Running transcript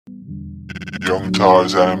Young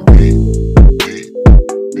Tarzan beat.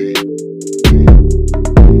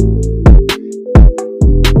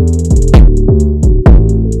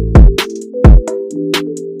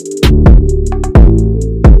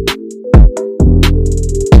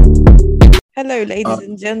 Hello, ladies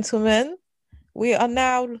and gentlemen. We are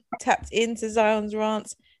now tapped into Zion's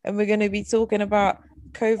rants, and we're going to be talking about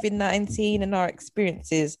COVID-19 and our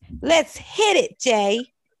experiences. Let's hit it, Jay.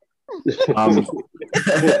 Um,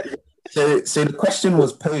 so the question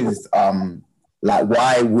was posed, like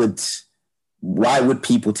why would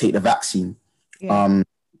people take the vaccine? Yeah.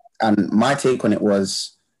 And my take on it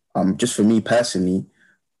was, just for me personally,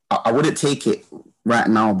 I wouldn't take it right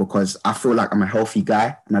now because I feel like I'm a healthy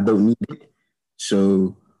guy and I don't need it.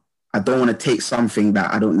 So I don't want to take something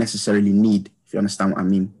that I don't necessarily need, if you understand what I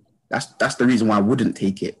mean. That's the reason why I wouldn't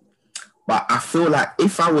take it. But I feel like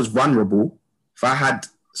if I was vulnerable, if I had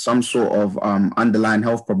some sort of underlying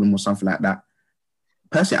health problem or something like that,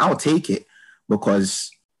 personally, I would take it because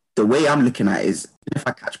the way I'm looking at it is if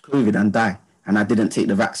I catch COVID and die and I didn't take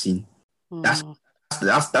the vaccine, that's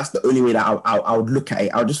the only way that I would look at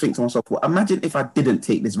it. I would just think to myself, well, imagine if I didn't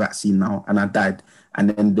take this vaccine now and I died,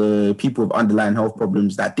 and then the people with underlying health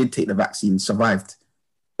problems that did take the vaccine survived.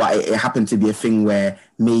 But it happened to be a thing where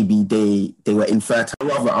maybe they were infertile.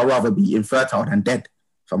 I'd rather be infertile than dead,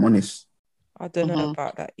 if I'm honest. I don't know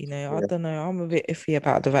about that, I don't know. I'm a bit iffy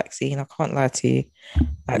about the vaccine. I can't lie to you.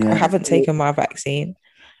 I haven't taken my vaccine.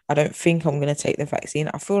 I don't think I'm going to take the vaccine.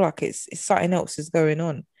 I feel like it's something else is going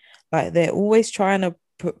on. Like they're always trying to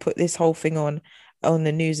put this whole thing on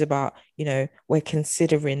the news about, we're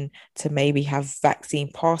considering to maybe have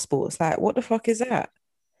vaccine passports. Like, what the fuck is that?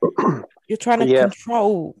 You're trying to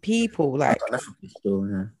control people. Like,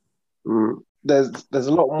 there's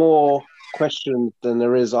a lot more questions than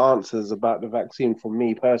there is answers about the vaccine for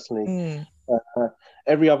me personally.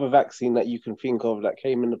 Every other vaccine that you can think of that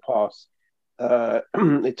came in the past,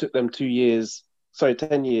 it took them 10 years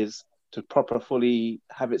to fully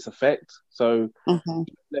have its effect. So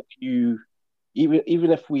even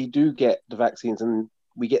if we do get the vaccines and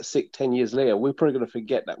we get sick 10 years later, we're probably going to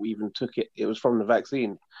forget that we even took it. It was from the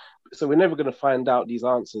vaccine. So we're never going to find out these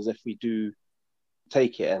answers if we do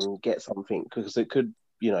take it and get something, because it could,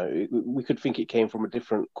 we could think it came from a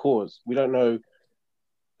different cause. We don't know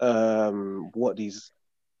what these,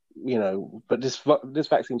 but this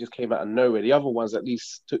vaccine just came out of nowhere. The other ones at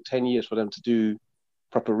least took 10 years for them to do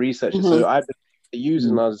proper research. So I believe they're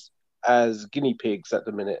using us as guinea pigs at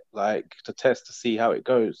the minute, like to test to see how it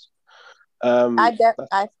goes. I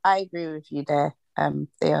agree with you there,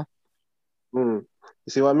 Theo. You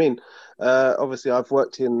see what I mean? Obviously,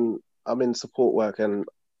 I'm in support work, and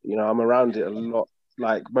I'm around it a lot.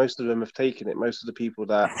 Like most of them have taken it. Most of the people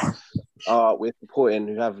that we're supporting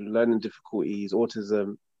who have learning difficulties,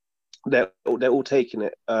 autism, they're all taking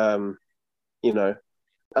it. And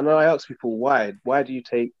then I ask people why do you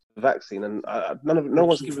take the vaccine, and no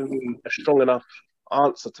one's given me a strong enough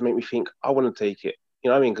answer to make me think I want to take it. You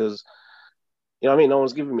know what I mean? Because no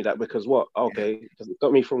one's giving me that. Because what? Okay, does it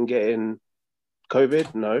stop me from getting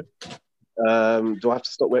COVID? No. Do I have to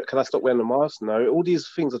stop? Can I stop wearing the mask? No. All these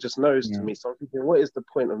things are just no's to me. So I'm thinking, what is the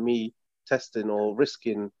point of me testing or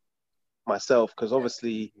risking myself? Because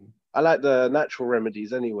obviously, I like the natural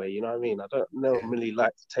remedies anyway. You know what I mean? I don't normally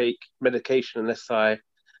like to take medication unless I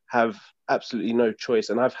have absolutely no choice.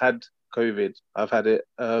 And I've had COVID. I've had it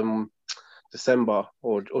December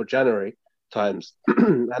or January times,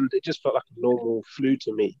 and it just felt like a normal flu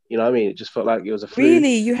to me. You know what I mean? It just felt like it was a flu.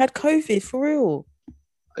 Really? You had COVID for real?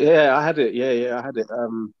 Yeah, I had it. Yeah, I had it.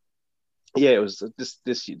 It was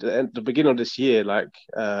the beginning of this year. Like,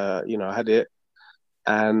 I had it,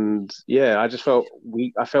 and I just felt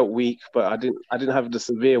weak. I felt weak, but I didn't have the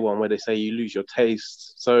severe one where they say you lose your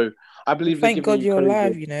taste. So I believe. Thank God you're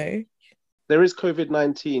alive. There is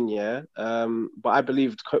COVID-19, but I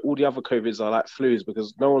believe all the other COVIDs are like flus,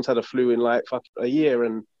 because no one's had a flu in like a year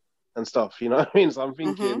and stuff. You know what I mean? So I'm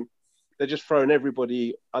thinking they're just throwing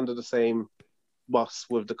everybody under the same bus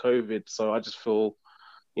with the COVID. So I just feel,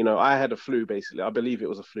 I had a flu basically. I believe it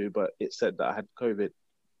was a flu, but it said that I had COVID.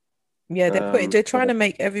 Yeah, they're trying to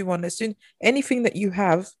make everyone, as soon anything that you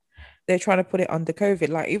have, they're trying to put it under COVID.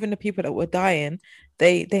 Like even the people that were dying,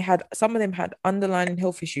 they had, some of them had underlying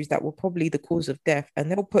health issues that were probably the cause of death,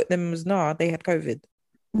 and they'll put them as they had COVID.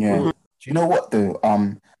 Yeah. Do you know what though?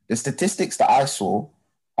 The statistics that I saw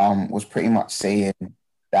was pretty much saying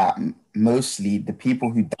that mostly the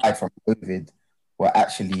people who died from COVID were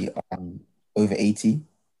actually over 80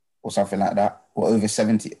 or something like that, or over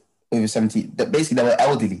 70. Basically, they were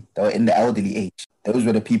elderly. They were in the elderly age. Those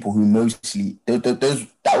were the people who mostly,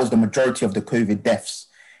 that was the majority of the COVID deaths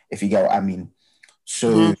if you get what I mean.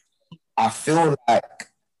 So I feel like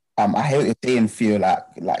I hate to say and feel like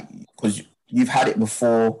because you've had it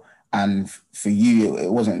before, and for you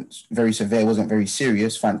it wasn't very severe, it wasn't very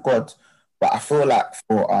serious, thank God. But I feel like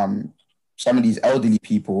for some of these elderly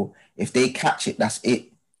people, if they catch it, that's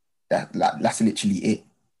it. That's literally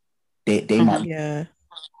it. They might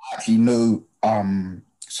actually know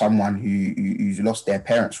someone who's lost their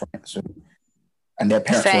parents from it. So, and their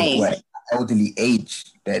parents were elderly age.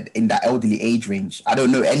 They're in that elderly age range. I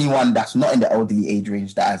don't know anyone that's not in the elderly age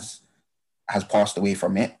range that has passed away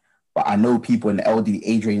from it, but I know people in the elderly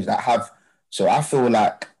age range that have. So I feel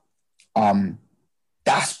like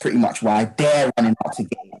that's pretty much why they're running out to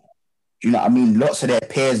get it. Do you know what I mean? Lots of their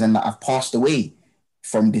peers and that have passed away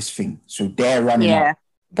from this thing, so they're running out.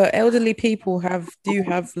 But elderly people do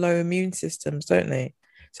have low immune systems, don't they?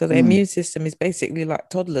 So the immune system is basically like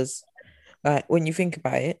toddlers. Like when you think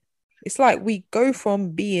about it, it's like we go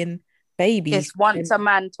from being babies. It's once a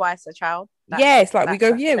man, twice a child. It's like we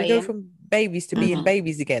go from babies to being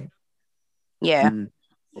babies again. Yeah.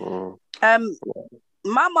 My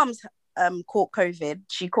mum's caught COVID.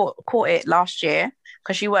 She caught it last year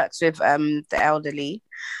because she works with the elderly,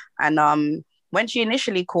 and when she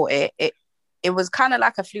initially caught it was kind of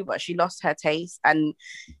like a flu, but she lost her taste and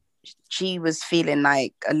she was feeling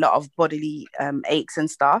like a lot of bodily aches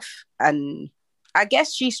and stuff. And I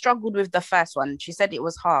guess she struggled with the first one. She said it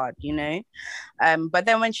was hard, you know. But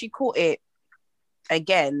then when she caught it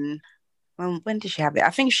again, when did she have it?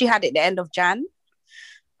 I think she had it the end of Jan.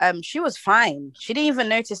 She was fine. She didn't even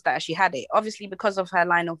notice that she had it. Obviously, because of her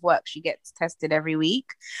line of work, she gets tested every week.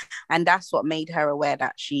 And that's what made her aware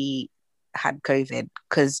that she had COVID,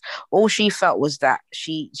 because all she felt was that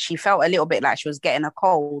she felt a little bit like she was getting a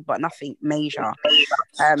cold, but nothing major.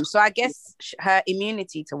 So I guess her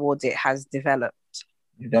immunity towards it has developed.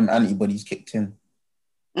 Them antibodies kicked in.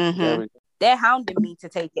 They're hounding me to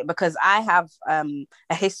take it because I have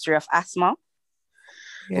a history of asthma.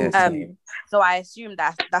 So I assume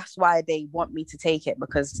that's why they want me to take it,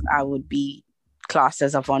 because I would be classed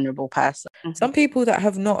as a vulnerable person. Some people that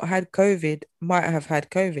have not had COVID might have had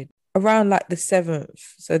COVID around like the 7th.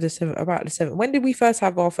 So about the 7th. When did we first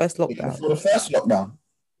have our first lockdown? For the first lockdown.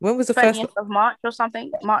 When was the 20th of March or something?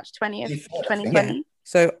 March 20th, 2020. Yeah.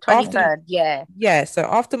 So 23rd, yeah. So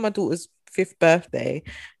after my daughter's 5th birthday,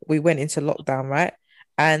 we went into lockdown, right?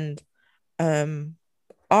 And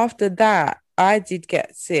after that, I did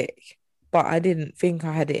get sick, but I didn't think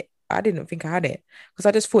I had it. Because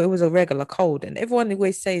I just thought it was a regular cold. And everyone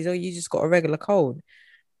always says, oh, you just got a regular cold.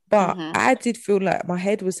 But I did feel like my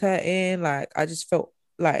head was hurting. Like I just felt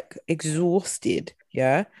like exhausted.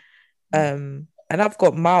 Yeah. And I've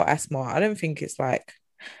got mild asthma. I don't think it's like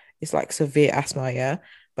severe asthma. Yeah.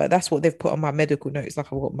 But that's what they've put on my medical notes.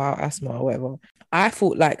 Like I've got mild asthma or whatever. I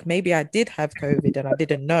thought like maybe I did have COVID and I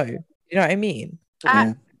didn't know. You know what I mean?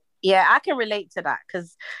 Yeah, I can relate to that,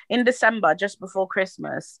 because in December, just before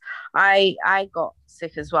Christmas, I got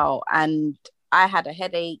sick as well, and I had a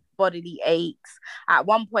headache, bodily aches. At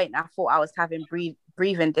one point, I thought I was having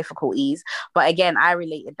breathing difficulties, but again, I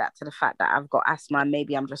related that to the fact that I've got asthma and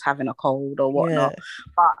maybe I'm just having a cold or whatnot.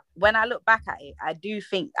 But when I look back at it, I do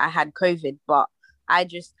think I had COVID, but I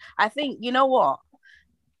think, you know what?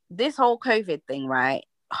 This whole COVID thing, right?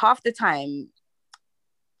 Half the time,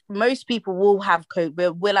 most people will have caught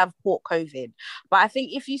COVID. But I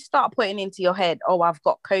think if you start putting into your head, oh, I've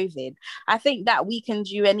got COVID, I think that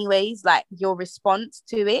weakens you anyways, like your response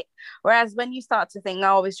to it. Whereas when you start to think,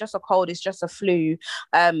 oh, it's just a cold, it's just a flu,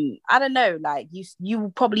 I don't know, like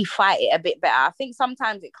you probably fight it a bit better. I think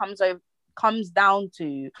sometimes it comes down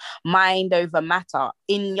to mind over matter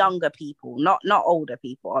in younger people, not older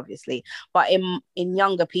people obviously, but in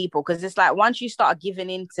younger people, because it's like once you start giving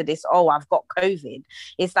into this, oh, I've got COVID,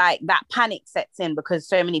 it's like that panic sets in because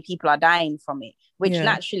so many people are dying from it, which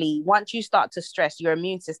naturally, once you start to stress, your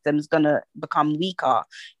immune system's gonna become weaker,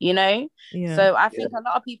 you know. So I think a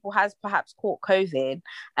lot of people has perhaps caught COVID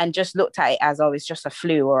and just looked at it as, oh, it's just a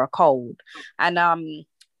flu or a cold. And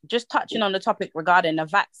just touching on the topic regarding the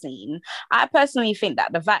vaccine, I personally think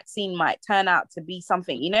that the vaccine might turn out to be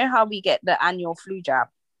something, you know how we get the annual flu jab?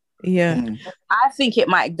 I think it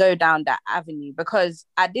might go down that avenue, because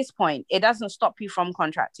at this point, it doesn't stop you from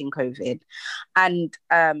contracting COVID. And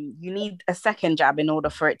you need a second jab in order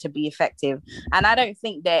for it to be effective. And I don't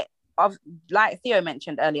think that, like Theo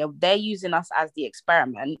mentioned earlier, they're using us as the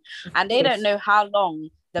experiment, and they don't know how long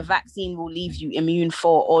the vaccine will leave you immune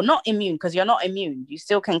for, or not immune, because you're not immune, you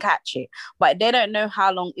still can catch it, but they don't know how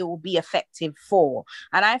long it will be effective for.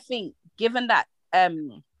 And I think given that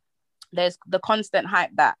there's the constant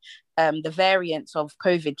hype that the variants of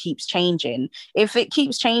COVID keeps changing. If it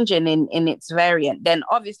keeps changing in its variant, then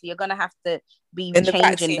obviously you're going to have to be And the changing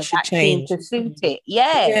vaccine the should vaccine change. to suit it.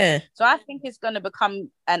 Yeah. Yeah. So I think it's going to become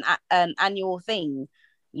an annual thing,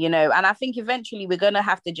 you know, and I think eventually we're going to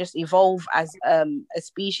have to just evolve as a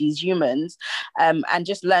species, humans, and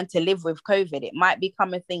just learn to live with COVID. It might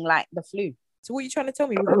become a thing like the flu. So what are you trying to tell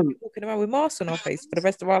me? We're going to be walking around with masks on our face for the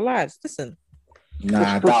rest of our lives? Listen.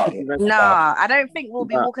 Nah, I doubt it. Nah, I don't think we'll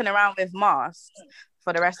be walking around with masks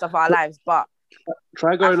for the rest of our lives, but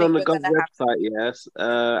try going on the we're Gov gonna website, yes,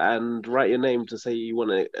 and write your name to say you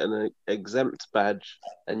want an exempt badge,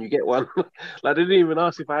 and you get one. Like, they didn't even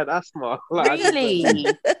ask if I had asthma. Like, really?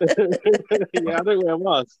 Yeah, I don't wear a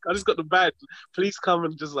mask. I just got the badge. Please come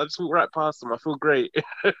and I just walk right past them. I feel great.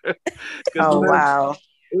 Oh, wow.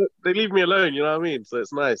 They leave me alone, you know what I mean? So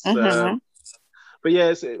it's nice. Mhm. But yeah,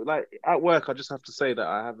 it's like at work, I just have to say that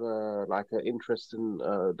I have an interesting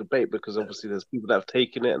debate, because obviously there's people that have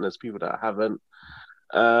taken it and there's people that haven't.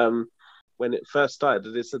 When it first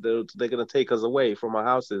started, they said they're going to take us away from our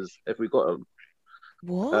houses if we got them.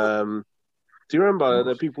 What? Do you remember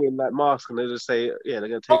the people in like masks, and they just say, yeah, they're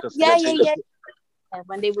going to take us? Yeah.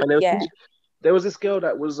 When they would, there was this girl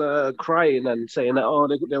that was crying and saying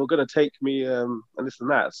that, they were going to take me and this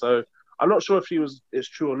and that. So I'm not sure if it's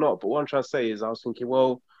true or not, but what I'm trying to say is I was thinking,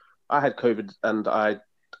 well, I had COVID and I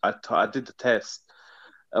did the test.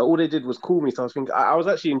 All they did was call me, so I was thinking I was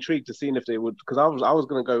actually intrigued to see if they would, because I was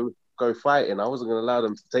going to go fighting. I wasn't going to allow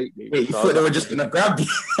them to take me. Wait, you thought they were just going to grab you?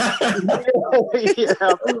 Yeah,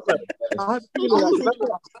 I had a feeling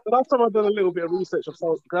the last time I'd done a little bit of research of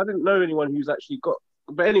something, because I didn't know anyone who's actually got.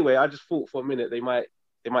 But anyway, I just thought for a minute they might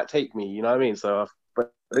take me. You know what I mean? So,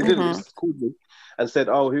 but they didn't. They just called me and said,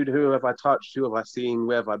 "Oh, who have I touched? Who have I seen?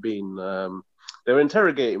 Where have I been?" They were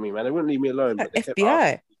interrogating me, man. They wouldn't leave me alone. But they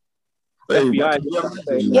FBI. FBI.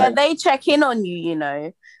 Yeah, they check in on you, you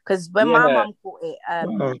know, because when my mum caught it,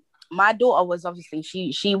 my daughter was obviously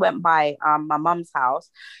she went by my mum's house,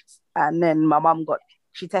 and then my mum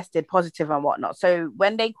she tested positive and whatnot. So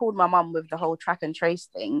when they called my mum with the whole track and trace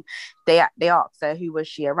thing, they asked her who was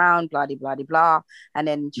she around, blah blah blah blah, and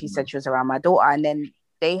then she said she was around my daughter, and then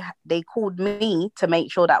they called me to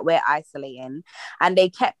make sure that we're isolating, and they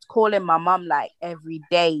kept calling my mum like every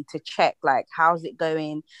day to check like how's it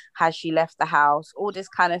going, has she left the house, all this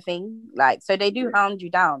kind of thing. Like, so they do hound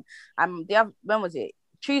you down. When was it?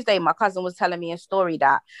 Tuesday, my cousin was telling me a story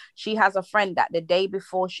that she has a friend that the day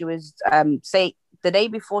before she was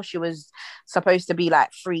supposed to be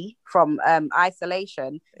like free from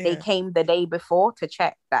isolation, they came the day before to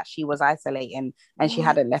check that she was isolating and she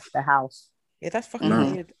hadn't left the house. Yeah, that's fucking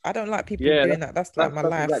weird. I don't like people doing that. That's like my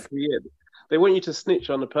life. Exactly it. They want you to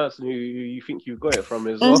snitch on the person who you think you got it from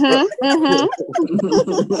as well.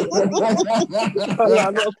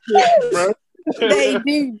 They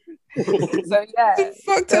do. So yeah,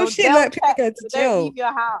 fucked up shit like people go to jail. Don't leave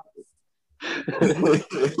your house.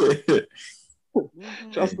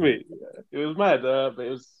 Trust me, it was mad, but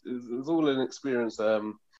it was all an experience.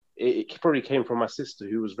 It probably came from my sister,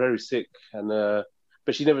 who was very sick, and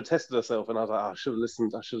but she never tested herself, and I was like, I should have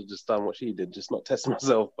listened. I should have just done what she did, just not test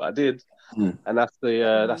myself. But I did, and that's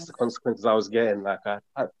the consequences I was getting. Like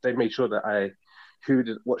they made sure that who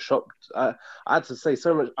did what shop. I had to say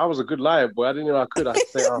so much. I was a good liar, boy. I didn't know I could. I had to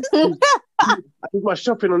say, I did my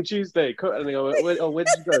shopping on Tuesday, and they go, where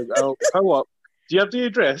did you go? Oh, Co-op. Do you have the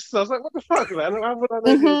address? I was like, what the fuck, man? How would I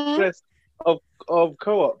know the address of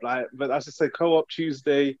Co-op? Like, but I just said Co-op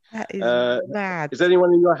Tuesday. That is mad. Is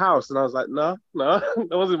anyone in your house? And I was like, no, no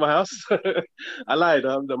one's in my house. I lied.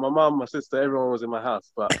 My mom, my sister, everyone was in my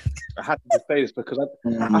house, but I had to say this because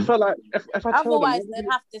I felt like if I told otherwise them,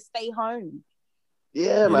 they'd have to stay home.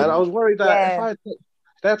 Yeah, man. I was worried that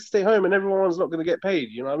they had to stay home and everyone's not going to get paid.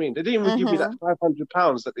 You know what I mean? They didn't even give me that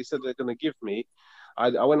 £500 that they said they're going to give me. I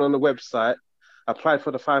went on the website, applied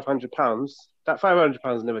for the £500. That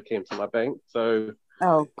 £500 never came to my bank. So,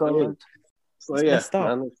 oh god. So yeah,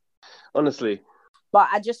 man, honestly. But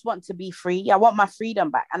I just want to be free. I want my freedom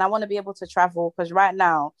back, and I want to be able to travel, because right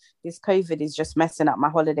now this COVID is just messing up my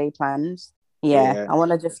holiday plans. Yeah. I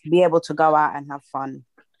want to just be able to go out and have fun.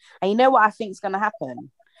 And you know what I think is going to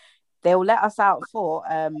happen? They'll let us out for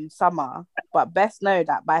summer, but best know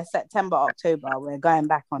that by September, October, we're going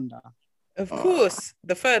back under. Of course,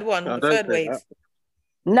 the third one, the third wave.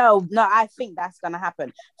 No, I think that's going to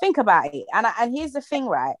happen. Think about it. And here's the thing,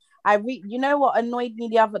 right? You know what annoyed me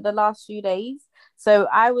the last few days? So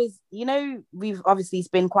we've obviously, it's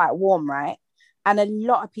been quite warm, right? And a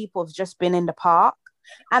lot of people have just been in the park.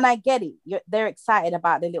 And I get it. They're excited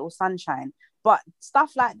about the little sunshine. But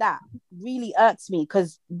stuff like that really irks me,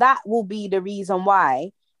 because that will be the reason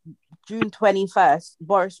why June 21st,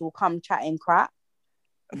 Boris will come chatting crap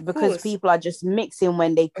because people are just mixing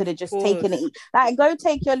when they could have just taken it. Like, go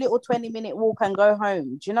take your little 20-minute walk and go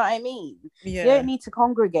home. Do you know what I mean? Yeah. You don't need to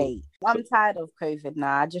congregate. I'm tired of COVID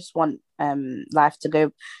now. I just want life to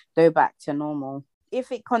go back to normal. If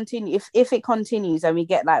it continues and we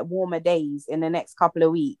get like warmer days in the next couple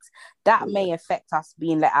of weeks, that may affect us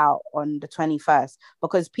being let out on the 21st,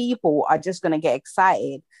 because people are just going to get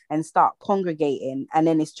excited and start congregating, and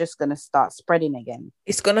then it's just going to start spreading again.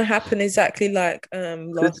 It's going to happen exactly like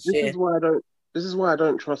last year. This is why I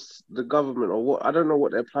don't trust the government, or what. I don't know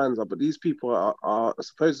what their plans are, but these people are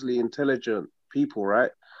supposedly intelligent people,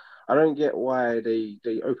 right? I don't get why they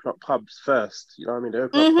open up pubs first. You know what I mean? They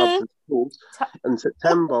open up pubs and schools in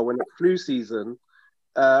September when it's flu season.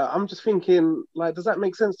 I'm just thinking, like, does that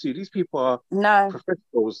make sense to you? These people are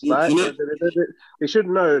professionals, right? They should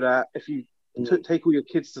know that if you take all your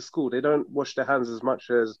kids to school, they don't wash their hands as much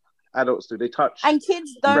as adults do. They touch, and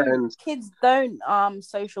kids don't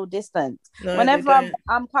social distance. No, whenever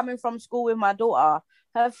I'm coming from school with my daughter,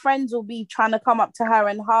 her friends will be trying to come up to her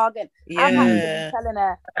and hug, and I'm actually telling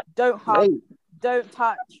her, don't hug, don't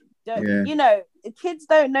touch, you know, kids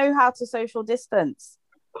don't know how to social distance.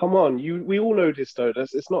 Come on, we all know this though.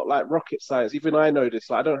 It's not like rocket science. Even I know this.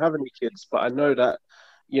 Like, I don't have any kids, but I know that,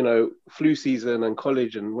 you know, flu season and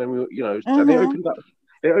college, and when we, you know,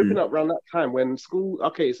 they opened up around that time when school,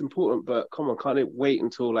 okay, it's important, but come on, can't it wait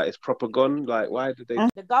until like it's proper gone? Like, why did they?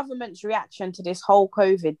 The government's reaction to this whole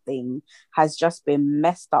COVID thing has just been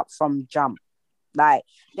messed up from jump. Like,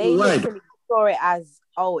 they literally saw it as,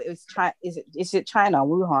 oh, it was China. Is it China?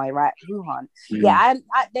 Wuhan, right? Wuhan. Yeah, and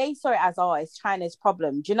they saw it as, oh, it's China's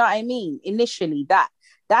problem. Do you know what I mean? Initially,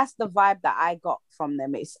 that's the vibe that I got from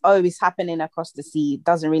them. It's happening across the sea. It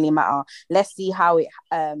doesn't really matter. Let's see how it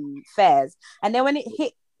fares. And then when it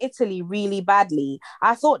hit Italy really badly,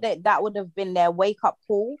 I thought that would have been their wake up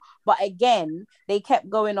call. But again, they kept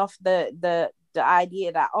going off the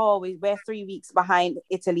idea that, oh, we're 3 weeks behind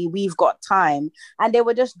Italy, we've got time, and they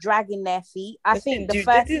were just dragging their feet. They didn't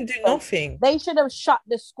do nothing. They should have shut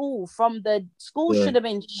the school should have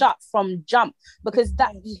been shut from jump, because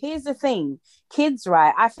here's the thing, kids,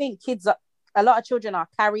 right? I think a lot of children are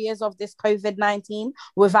carriers of this COVID-19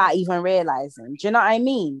 without even realizing. Do you know what I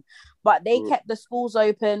mean? But they kept the schools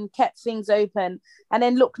open, kept things open. And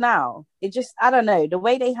then look now, it just, I don't know, the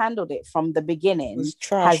way they handled it from the beginning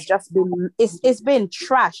has just been, it's been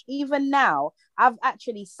trash. Even now, I've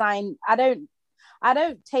actually signed, I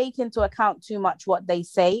don't take into account too much what they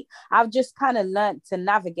say. I've just kind of learned to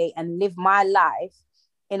navigate and live my life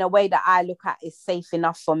in a way that I look at is safe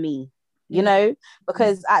enough for me. You know,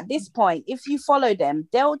 because at this point, if you follow them,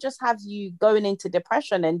 they'll just have you going into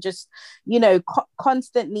depression and just, you know,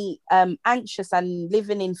 constantly anxious and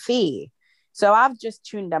living in fear. So I've just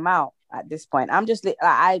tuned them out at this point. I'm just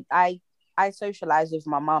I socialize with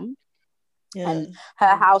my mum and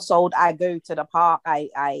her household. I go to the park.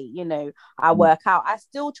 I work out. I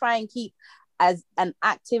still try and keep as an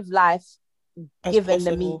active life, given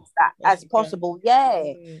the means as possible.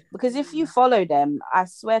 Because if you follow them, I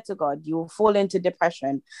swear to God, you'll fall into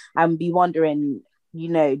depression and be wondering, you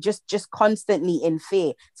know, just constantly in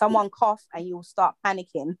fear. Someone cough and you'll start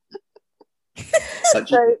panicking. So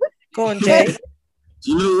go on, Jay.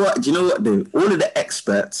 Do you know what though? All of the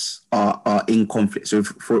experts are in conflict. So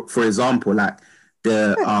for example, like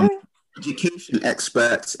the education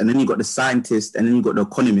experts, and then you got the scientists, and then you got the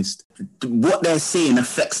economists. What they're saying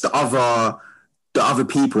affects the other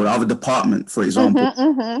people, the other department. For example,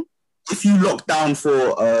 if you lock down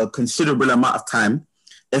for a considerable amount of time,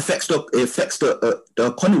 it affects the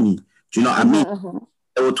economy. Do you know what I mean?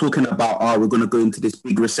 They were talking about, we're going to go into this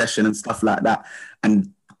big recession and stuff like that,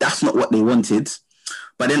 and that's not what they wanted.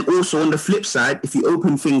 But then also on the flip side, if you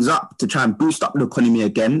open things up to try and boost up the economy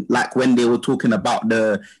again, like when they were talking about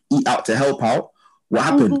the eat out to help out, what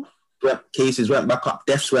happened? Cases went back up,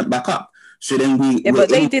 deaths went back up. So then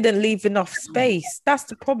they didn't leave enough space. That's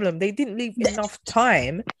the problem. They didn't leave enough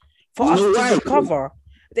time for us to recover.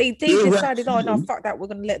 They decided, no, fuck that, we're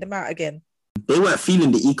going to let them out again. They weren't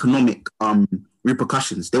feeling the economic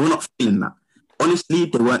repercussions. They were not feeling that. Honestly,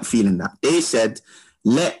 they weren't feeling that. They said,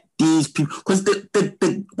 let these people, because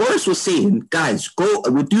the Boris was saying, guys,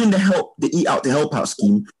 we're doing the eat out to help out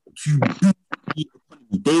scheme to boost the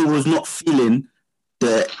economy. They was not feeling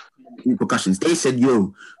the repercussions. They said,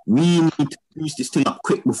 yo, we need to boost this thing up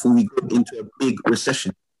quick before we go into a big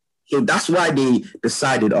recession. So that's why they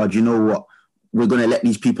decided, do you know what? We're going to let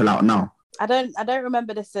these people out now. I don't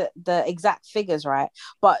remember the exact figures, right?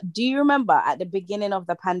 But do you remember at the beginning of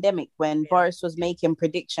the pandemic when Boris was making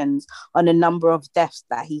predictions on the number of deaths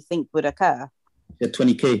that he think would occur? Yeah,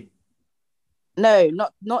 20K. No,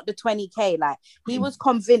 not the 20K. Like he was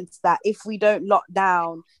convinced that if we don't lock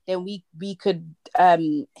down, then we could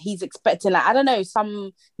he's expecting, like, I don't know,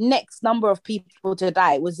 some next number of people to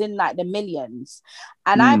die. It was in like the millions.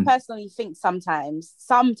 And I personally think sometimes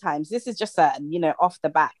this is just a, off the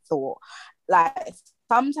bat thought. Like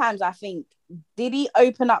sometimes I think, did he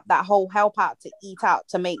open up that whole help out to eat out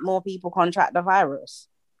to make more people contract the virus?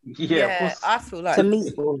 Yeah, I feel like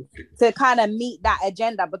to kind of meet that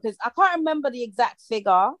agenda, because I can't remember the exact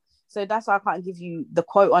figure, so that's why I can't give you the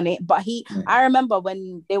quote on it. But I remember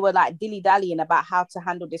when they were like dilly-dallying about how to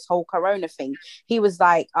handle this whole corona thing, he was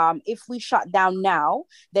like, if we shut down now,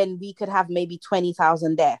 then we could have maybe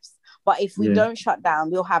 20,000 deaths. But if we don't shut down,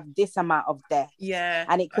 we'll have this amount of deaths. Yeah.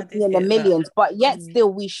 And it could be in the millions. But yet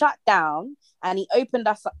still we shut down and he opened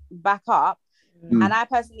us back up. And I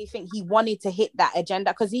personally think he wanted to hit that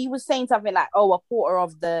agenda, because he was saying something like, a quarter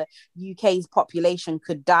of the UK's population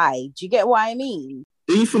could die. Do you get what I mean?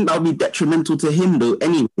 Do you think that would be detrimental to him though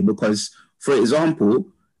anyway? Because, for example,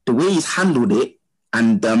 the way he's handled it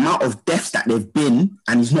and the amount of deaths that they've been,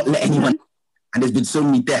 and he's not let anyone, and there's been so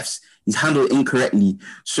many deaths, he's handled it incorrectly.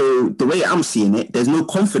 So the way I'm seeing it, there's no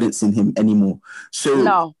confidence in him anymore. So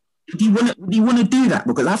no. Do you want to do that?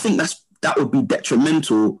 Because I think that would be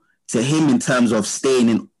detrimental to him in terms of staying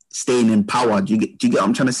in power. Do you get what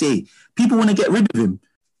I'm trying to say? People want to get rid of him.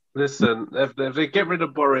 Listen, if they get rid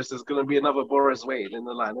of Boris, there's going to be another Boris waiting in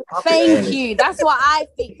the line. Thank you. That's what I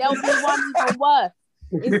think. There'll be one even worse.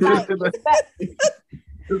 It's like,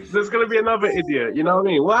 there's going to be another idiot. You know what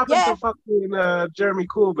I mean? What happened to fucking Jeremy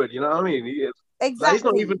Corbyn? You know what I mean? Exactly. Like, he's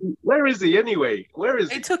not even. Where is he anyway? Where is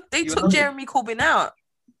he? They took Jeremy Corbyn out.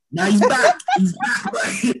 Now he's back. He's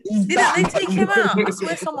back. Didn't they take him out? I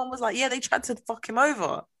swear someone was like, they tried to fuck him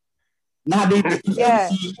over. Nah,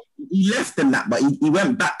 he left them that, but he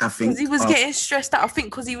went back, I think. Because he was getting stressed out, I think,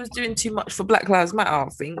 because he was doing too much for Black Lives Matter, I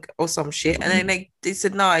think, or some shit. And then they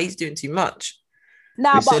said, nah, he's doing too much.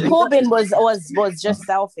 Nah, but Corbyn was just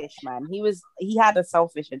selfish, man. He had a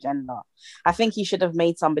selfish agenda. I think he should have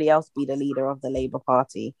made somebody else be the leader of the Labour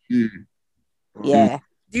Party. Yeah.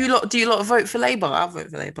 Do you lot vote for Labour? I vote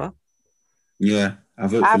for Labour. Yeah, I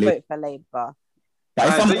vote for Labour. But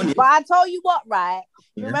I tell you what, right?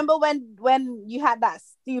 You remember when you had that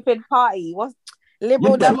stupid party? What's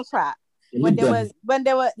Liberal Democrat? When they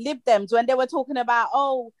were Lib Dems, when they were talking about,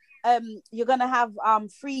 you're gonna have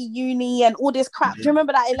free uni and all this crap. Do you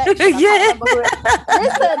remember that election?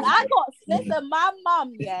 Listen, my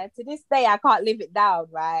mum, to this day I can't live it down,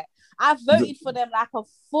 right? I voted for them like a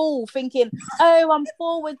fool, thinking, I'm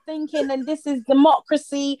forward thinking and this is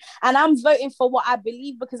democracy, and I'm voting for what I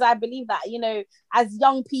believe, because I believe that, as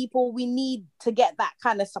young people, we need to get that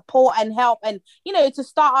kind of support and help, and to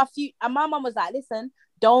start our future. And my mum was like, listen,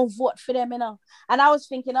 don't vote for them, And I was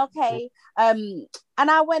thinking, okay, and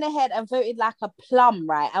I went ahead and voted like a plum,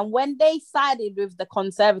 right? And when they sided with the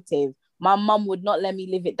Conservatives, my mum would not let me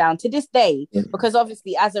live it down to this day, because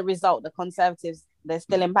obviously as a result, the Conservatives, they're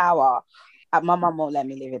still in power. My mum won't let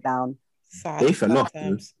me live it down. They fell off.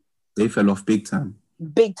 They fell off big time.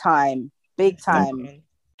 Big time.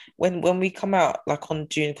 When we come out like on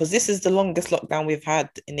June, because this is the longest lockdown we've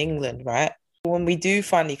had in England, right? When we do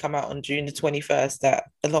finally come out on June the 21st,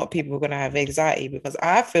 that a lot of people are going to have anxiety, because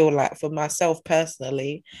I feel like for myself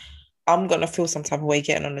personally, I'm going to feel some type of way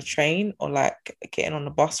getting on the train or like getting on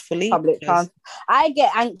the bus fully. Public transport. I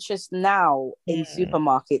get anxious now in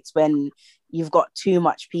supermarkets when you've got too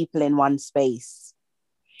much people in one space.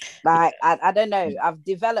 Like, I don't know. I've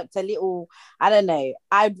developed a little, I don't know.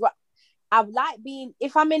 I like being,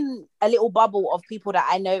 if I'm in a little bubble of people that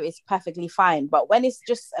I know, it's perfectly fine. But when it's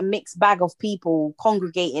just a mixed bag of people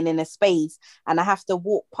congregating in a space and I have to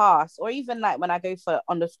walk past, or even like when I go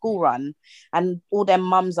on the school run and all them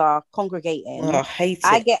mums are congregating, I hate it.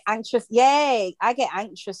 I get anxious. Yeah, I get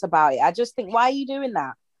anxious about it. I just think, why are you doing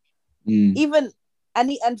that? Even,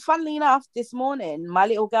 and funnily enough, this morning, my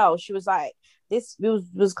little girl, she was like,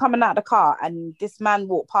 was coming out the car and this man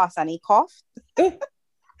walked past and he coughed.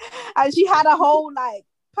 And she had a whole like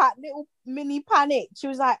little mini panic. She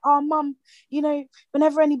was like, oh mum,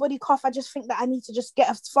 whenever anybody cough, I just think that I need to just get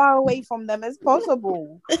as far away from them as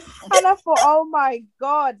possible. And I thought, oh my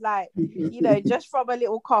God, like, just from a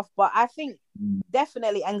little cough. But I think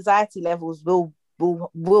definitely anxiety levels will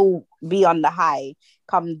be on the high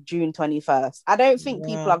come June 21st. I don't think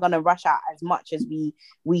people are going to rush out as much as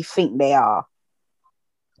we think they are.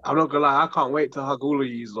 I'm not gonna lie, I can't wait to hug all of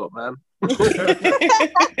you lot, man. I've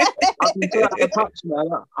been too out of touch, man.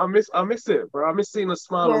 I miss it, bro. I miss seeing a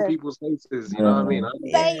smile on people's faces. You know what I mean?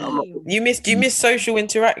 You miss social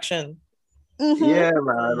interaction. Yeah,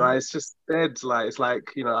 man. Like, it's just dead. Like, it's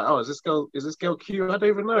like, oh, is this girl cute? I don't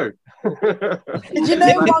even know. Did you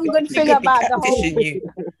know one good He thing could be about the whole? catfishing you.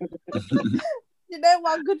 You know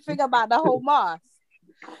one good thing about the whole mask?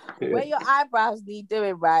 Where your eyebrows need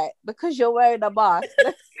doing, right? Because you're wearing a mask.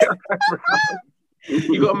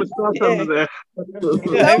 You got a moustache under there.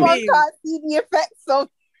 No one can't see the effects of.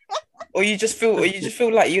 Or you just feel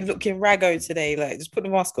like you're looking raggo today. Like, just put the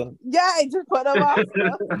mask on. Yeah, just put the mask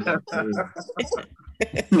on.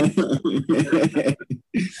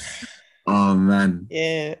 Oh man.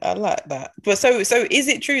 Yeah, I like that. But so is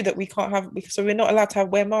it true that we can't have? So we're not allowed to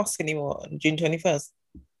wear masks anymore on June 21st?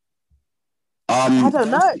 I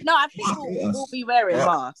don't know. No, I think we'll be wearing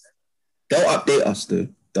masks. They'll update us though.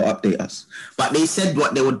 They'll update us. But they said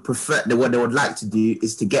what they would prefer, what they would like to do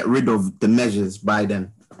is to get rid of the measures by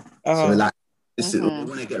then. So like, we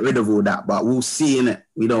want to get rid of all that, but we'll see in it.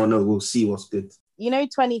 We don't know. We'll see what's good.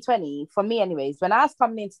 2020, for me anyways, when I was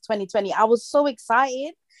coming into 2020, I was so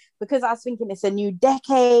excited because I was thinking it's a new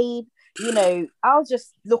decade. I was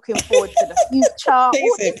just looking forward to the future. All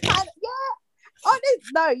this kind of,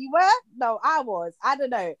 no, you were? No, I was. I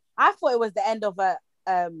don't know. I thought it was the end of a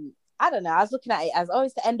I don't know. I was looking at it as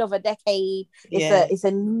it's the end of a decade. It's a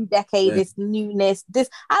new decade. It's newness. This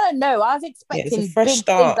I don't know. I was expecting it's a fresh big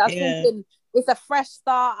start. things. I was thinking it's a fresh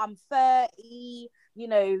start. I'm 30.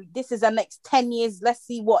 This is the next 10 years. Let's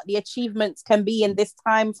see what the achievements can be in this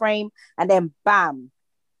time frame. And then bam.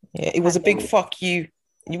 Yeah, it was a big fuck you.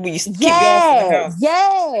 You used to keep your ass in the house.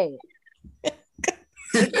 Yeah.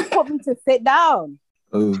 It just put me to sit down.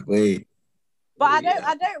 Oh wait. But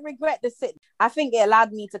I don't regret the sit. I think it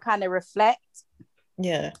allowed me to kind of reflect.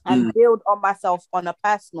 Yeah. And build on myself on a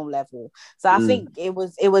personal level. So I think it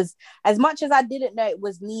was as much as I didn't know it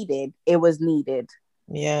was needed, it was needed.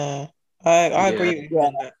 Yeah. I agree with you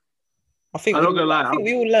on that. I think I'm not gonna lie. I think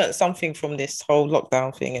we all learned something from this whole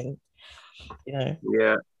lockdown thing, and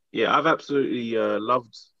Yeah, I've absolutely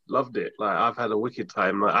loved it. Like, I've had a wicked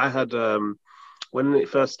time. Like, I had when it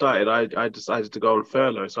first started, I decided to go on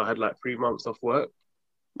furlough, so I had like 3 months off work.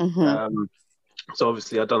 So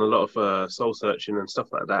obviously I'd done a lot of soul searching and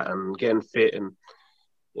stuff like that, and getting fit, and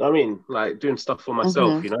like doing stuff for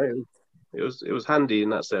myself. It was handy in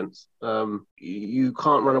that sense. You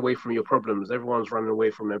can't run away from your problems. Everyone's running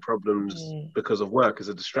away from their problems because of work as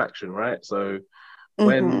a distraction, right? So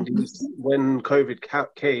when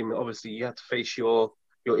COVID came, obviously you had to face your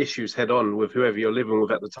issues head on with whoever you're living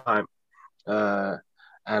with at the time.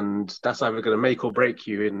 And that's either going to make or break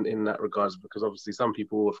you in that regards, because obviously some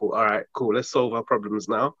people thought, all right, cool, let's solve our problems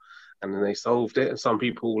now. And then they solved it. And some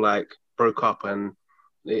people like broke up and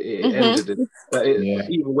it ended it. But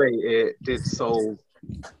either way, it did solve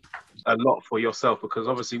a lot for yourself, because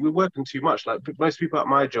obviously we're working too much. Like, most people at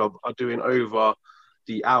my job are doing over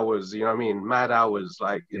the hours, mad hours.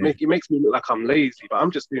 Like, it makes me look like I'm lazy, but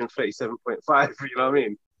I'm just doing 37.5, you know what I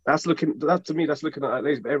mean? That's looking at like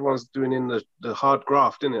lazy, but everyone's doing in the hard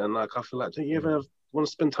graft, innit? And like, I feel like, don't you ever want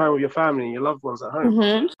to spend time with your family and your loved ones at home?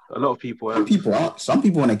 A lot of people. Some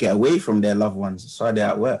people want to get away from their loved ones, so they're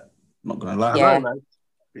at work. I'm not gonna lie. Yeah, man.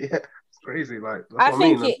 Yeah, it's crazy. Like, I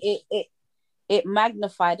think it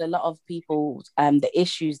magnified a lot of people's the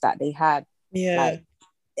issues that they had. Like,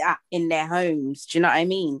 in their homes. Do you know what I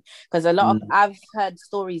mean? Because a lot of I've heard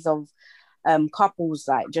stories of couples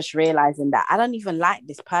like just realizing that I don't even like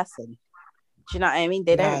this person. Do you know what I mean?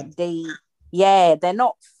 They're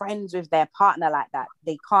not friends with their partner like that.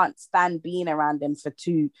 They can't stand being around them for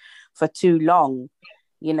too long,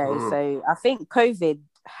 So I think COVID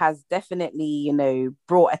has definitely,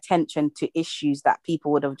 brought attention to issues that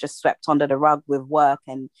people would have just swept under the rug with work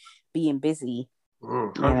and being busy.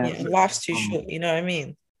 Life's too short, you know what I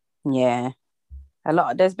mean? Yeah.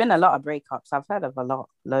 There's been a lot of breakups. I've heard of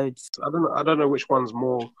loads. I don't know which one's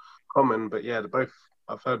more common, but yeah,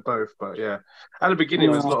 I've heard both. But yeah, at the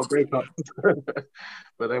beginning there's a lot of breakups,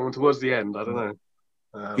 but then towards the end, I don't know.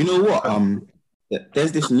 You know what?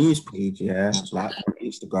 There's this news page, like on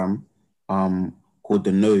Instagram, called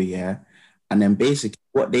The Know, and then basically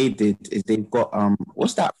what they did is they've got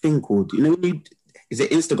what's that thing called? Is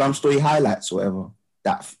it Instagram story highlights or whatever?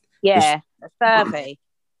 A survey.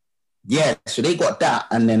 Yeah, so they got that,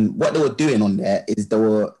 and then what they were doing on there is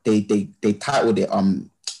they titled it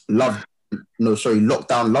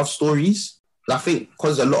lockdown love stories. I think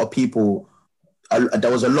because a lot of people, there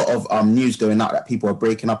was a lot of news going out that people were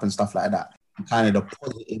breaking up and stuff like that. Kind of the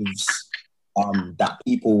positives that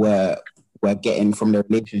people were getting from their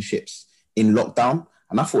relationships in lockdown,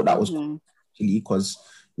 and I thought that was actually, because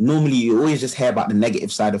normally you always just hear about the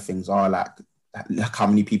negative side of things, like how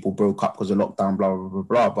many people broke up because of lockdown, blah, blah, blah,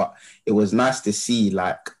 blah. But it was nice to see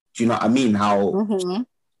like Do you know what I mean? How Mm-hmm.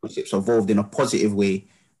 it's evolved in a positive way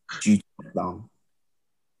due to lockdown.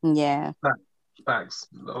 Yeah. Facts.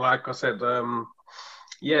 Like I said,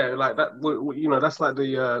 yeah, like that. You know, that's like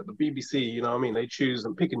the BBC. You know what I mean? They choose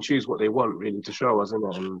and pick and choose what they want really to show us, isn't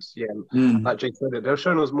it? And yeah, like Jake said, they're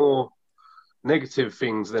showing us more negative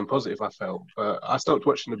things than positive. I felt, but I stopped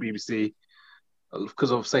watching the BBC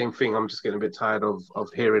because of the same thing. I'm just getting a bit tired of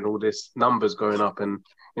hearing all this numbers going up, and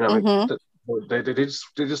you know, they're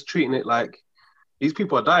just treating it like these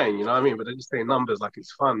people are dying. You know what I mean? But they're just saying numbers like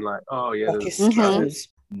it's fun. Like, oh yeah, Like it's scams.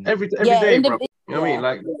 every day, bro. You know what I mean?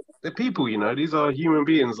 Like they're people. You know, these are human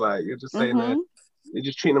beings. Like you're just saying they're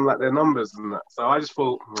just treating them like they're numbers and that. So I just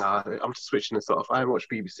thought, nah, I'm just switching this off. I haven't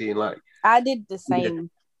watched BBC in like. I did the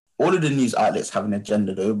same. All of the news outlets have an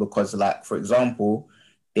agenda though, because like, for example,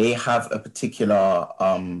 they have a particular,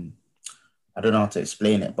 I don't know how to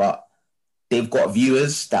explain it, but they've got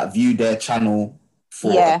viewers that view their channel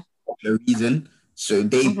for a particular reason. So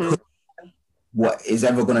they put what is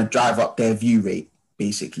ever going to drive up their view rate,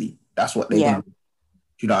 basically. That's what they're going to do.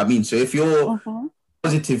 You know what I mean? So if you're a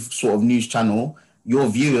positive sort of news channel, your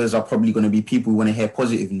viewers are probably going to be people who want to hear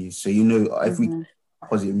positive news. So, you know, every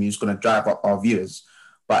positive news is going to drive up our viewers.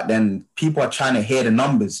 But then people are trying to hear the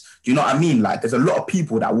numbers. Do you know what I mean? Like, there's a lot of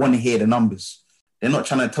people that want to hear the numbers. They're not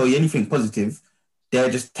trying to tell you anything positive. They're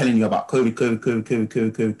just telling you about COVID.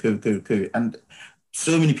 And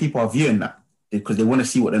so many people are viewing that because they want to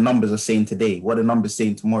see what the numbers are saying today, what the numbers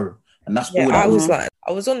saying tomorrow. And that's all that I was like,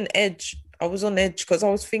 I was on edge. I was on edge because I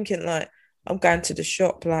was thinking like, I'm going to the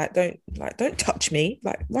shop. Like, don't touch me.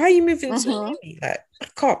 Like, why are you moving so me? Like,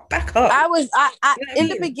 back up. I in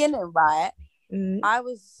the beginning, right? I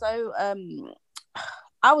was so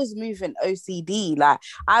I was moving OCD. Like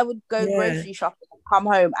I would go grocery shopping and come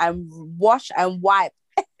home and wash and wipe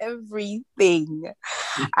everything.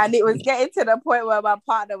 And it was getting to the point where my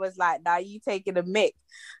partner was like, now you taking a mick.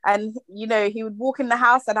 And you know, he would walk in the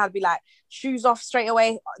house and I'd be like, shoes off straight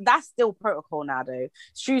away. That's still protocol now though.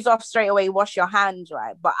 Shoes off straight away, wash your hands,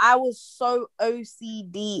 right? But I was so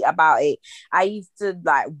OCD about it. I used to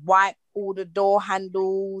like wipe all the door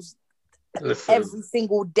handles every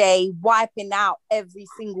single day, wiping out every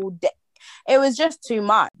single day. It was just too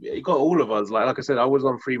much. Yeah, it got all of us. Like I said, I was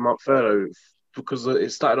on 3-month furlough because it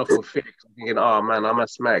started off with fear. I'm thinking, oh man, I'm a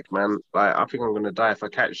smack, man. Like I think I'm gonna die if I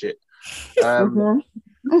catch it. But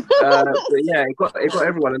yeah, it got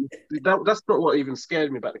everyone, and that's not what even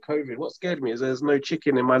scared me about the COVID. What scared me is there's no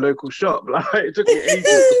chicken in my local shop. Like it took me ages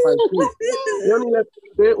to find food.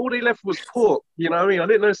 All they left was pork. You know what I mean? I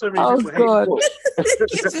didn't know so many people hate pork.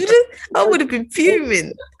 I would have been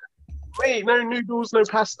fuming. Wait, no noodles, no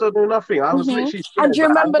pasta, no nothing. I was literally scared. And do you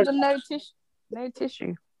remember the no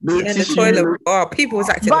tissue? In the toilet. Oh, people was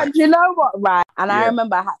acting. But you know what, right? And I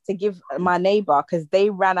remember I had to give my neighbor because they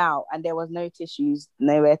ran out and there was no tissues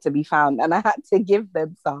nowhere to be found, and I had to give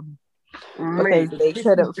them some because they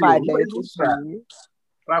couldn't find no tissue.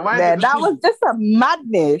 Like, that was just a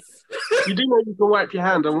madness. You do know you can wipe your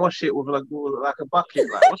hand and wash it with like a bucket.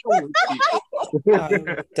 Like, what's wrong with you? I'm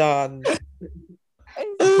done.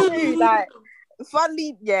 It's true, like.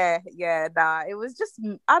 Funny, nah. It was just,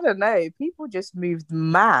 I don't know. People just moved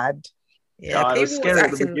mad. Yeah,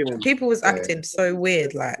 people was acting so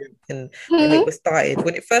weird. Like, and when it was started,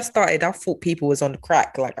 when it first started, I thought people was on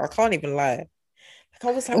crack. Like, I can't even lie. Like,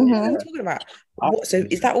 I was like, what are you talking about? What? So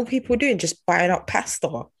is that all people are doing? Just buying up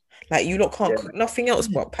pasta? Like, you lot can't cook nothing else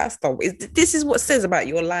but pasta. This is what says about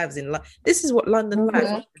your lives in life. This is what London life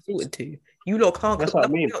is resorted to. You lot can't cook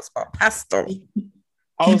nothing else but pasta.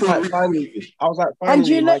 I was like, finally, and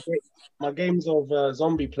you know, my games of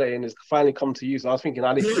zombie playing has finally come to use. So I was thinking,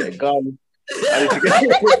 I need to get a gun. I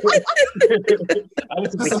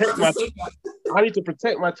need to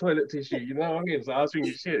protect my toilet tissue. You know what I mean? So I was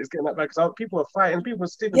thinking, shit, it's getting that back because people are fighting. People were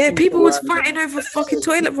sticking. Yeah, people was fighting over fucking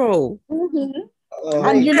toilet roll.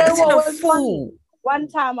 And you know what was funny? One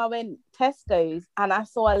time I went Tesco's and I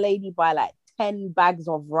saw a lady buy like 10 bags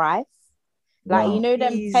of rice. Like, you know,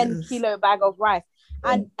 them 10-kilo bag of rice.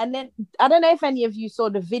 And then I don't know if any of you saw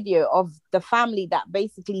the video of the family that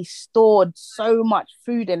basically stored so much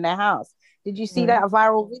food in their house. Did you see that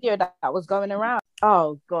viral video that was going around?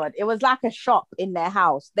 Oh God, it was like a shop in their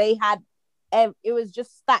house. They had, it was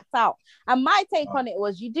just stacked out. And my take on it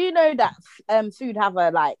was, you do know that food have a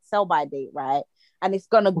like sell by date, right? And it's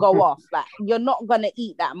gonna go off. Like you're not gonna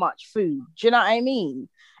eat that much food. Do you know what I mean?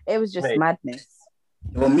 It was just madness.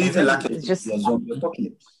 They were moving like it's just a zombie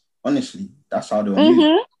apocalypse. Honestly, that's how they were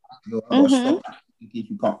moving. Stop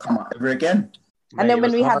if you can't come out ever again. And then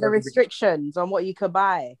when we had the restrictions on what you could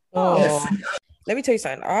buy. Let me tell you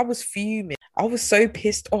something. I was fuming. I was so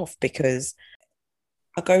pissed off because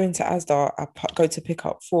I go into Asda, go to pick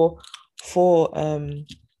up four tins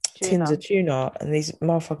Tuna. of tuna, and these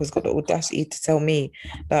motherfuckers got the audacity to tell me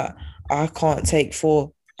that I can't take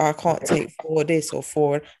four. I can't take four of this or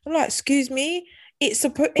four. I'm like, excuse me, it's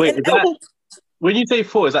supposed. Wait, is that when you say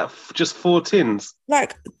four? Is that just 4 tins?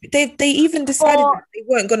 Like they even decided Four. that they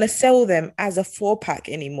weren't gonna sell them as a 4-pack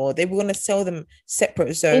anymore. They were gonna sell them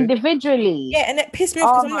separate. So Individually. yeah, and it pissed me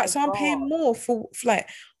off because Oh I'm my like, so I'm paying God. more for like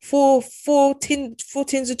four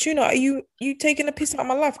tins of tuna. Are you taking a piss out of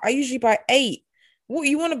my life? I usually buy 8. What are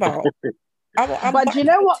you on about? I'm But do you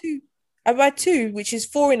know what? 2. I buy 2, which is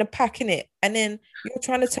 4 in a pack, innit? And then you're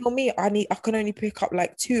trying to tell me I can only pick up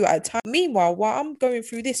like 2 at a time. Meanwhile, while I'm going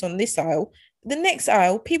through this on this aisle, the next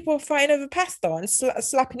aisle, people are fighting over pasta and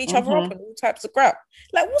slapping each other up and all types of crap.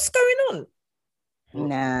 Like, what's going on?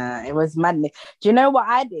 Nah, it was madness. Do you know what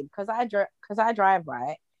I did? Because I drive,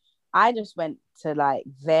 right? I just went to like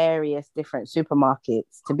various different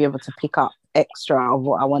supermarkets to be able to pick up extra of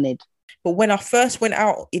what I wanted. But when I first went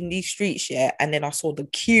out in these streets, yeah, and then I saw the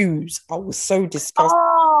queues, I was so disgusted.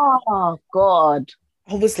 Oh God.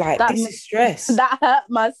 I was like, this is stress. That hurt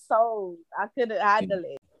my soul. I couldn't handle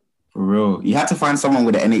it. For real. You had to find someone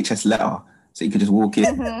with an NHS letter so you could just walk in.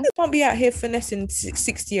 I can't be out here finessing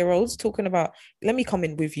 60-year-olds talking about, let me come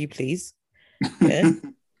in with you, please. Yeah.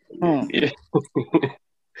 Yeah.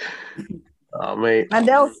 Oh, mate. And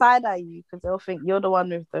they'll side eye you because they'll think you're the one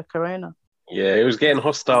with the corona. Yeah, it was getting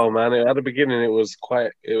hostile, man. At the beginning, you know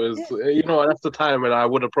what, that's the time when I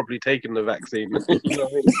would have probably taken the vaccine. You know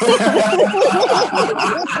what I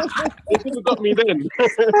mean? They should have got me then.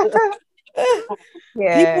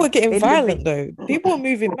 Yeah, people are getting violent though. People are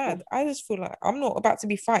moving mad. I just feel like I'm not about to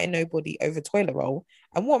be fighting nobody over toilet roll.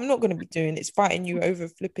 And what I'm not going to be doing is fighting you over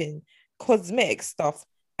flipping cosmetic stuff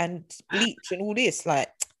and bleach and all this. Like,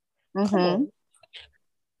 come on.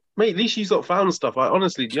 Mate, at least you got found stuff.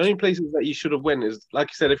 Honestly, the only places that you should have went is, like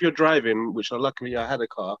you said, if you're driving, which luckily I had a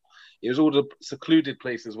car, it was all the secluded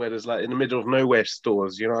places where there's like in the middle of nowhere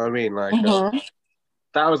stores, you know what I mean? Like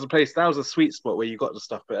that was the place, that was a sweet spot where you got the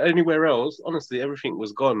stuff. But anywhere else, honestly, everything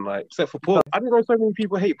was gone, like except for pork. I didn't know so many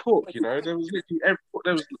people hate pork, you know. There was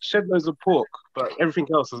shed loads of pork, but everything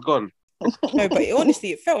else is gone. No, but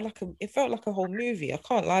honestly, it felt like a whole movie. I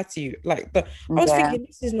can't lie to you. Like, but I was thinking,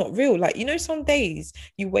 this is not real. Like, you know, some days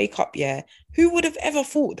you wake up, yeah. Who would have ever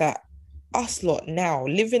thought that us lot now,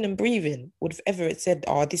 living and breathing, would have ever said,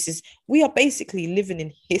 "Oh, we are basically living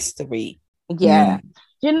in history." Yeah.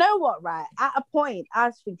 You know what, right? At a point, I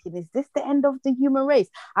was thinking, is this the end of the human race?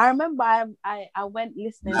 I remember I went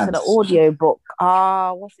listening to the audiobook.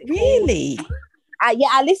 What's it really? Called?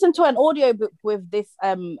 I listened to an audiobook with this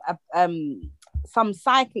some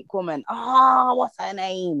psychic woman. What's her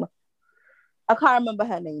name? I can't remember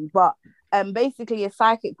her name, but basically a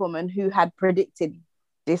psychic woman who had predicted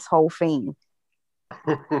this whole thing.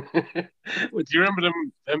 Well, do you remember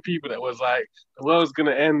them people that was like, the world's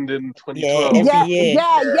gonna end in 2012?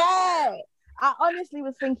 Yeah. I honestly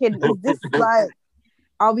was thinking, is this like,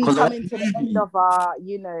 are we coming to the end of our,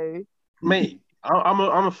 you know? Mate, I'm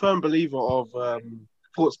a firm believer of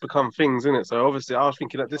thoughts become things, innit? So obviously, I was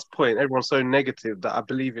thinking at this point, everyone's so negative that I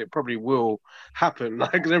believe it probably will happen.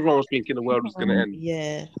 Like, everyone was thinking the world was going to end.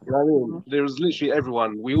 Yeah. You know what I mean? There was literally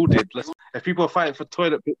everyone. We all did. If people are fighting for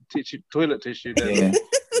toilet tissue, then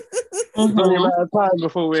it's only a matter of time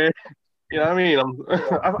before we're. You know what I mean?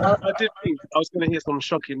 I did think I was going to hear some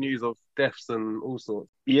shocking news of deaths and all sorts.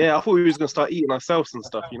 Yeah, I thought we was going to start eating ourselves and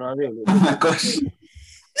stuff. You know what I mean? Oh my gosh.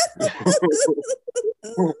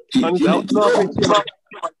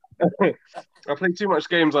 I play too much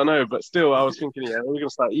games, I know, but still, I was thinking, yeah, we're gonna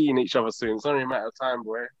start eating each other soon. It's only a matter of time,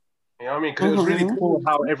 boy. You know what I mean? Because it was really cool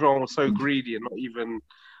how everyone was so greedy and not even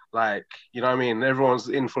like, you know what I mean? Everyone's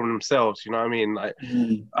in for themselves. You know what I mean? Like,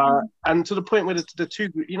 and to the point where the two,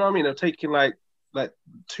 you know what I mean? They're taking like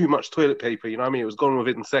too much toilet paper. You know what I mean? It was gone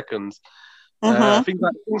within seconds.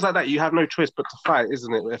 Things like that, you have no choice but to fight,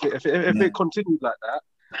 isn't it? If it continued like that.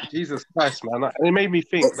 Jesus Christ, man. And it made me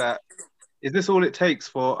think that, is this all it takes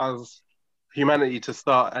for us, humanity, to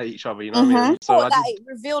start at each other? You know what I mean? So it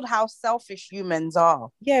revealed how selfish humans are.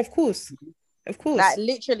 Yeah, of course. Like,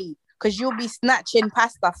 literally, because you'll be snatching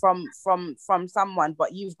pasta from someone,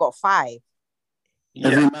 but you've got 5.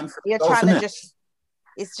 Yeah. You're trying to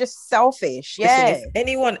it's just selfish. Yeah. Listen, if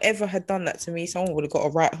anyone ever had done that to me, someone would have got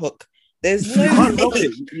a right hook. There's no way.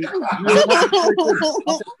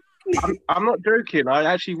 I'm not joking. I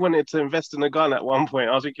actually wanted to invest in a gun at one point.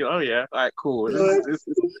 I was thinking, oh yeah, all right, cool. It's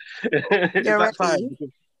that time.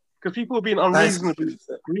 Because people were being unreasonably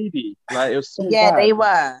greedy. Like, it was so bad. Yeah, they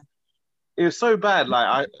were. It was so bad.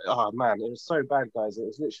 Like, it was so bad, guys. It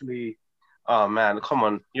was literally, Oh man, come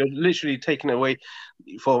on! You're literally taking it away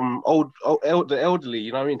from the elderly.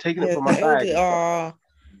 You know what I mean? Taking it Yeah, from my the bag. elder.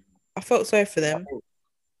 I felt sorry for them.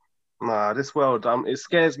 Nah, this world. It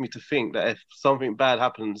scares me to think that if something bad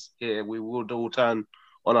happens here, we will all turn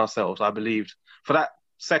on ourselves. I believed for that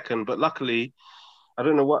second, but luckily, I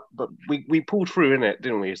don't know what. But we pulled through in it,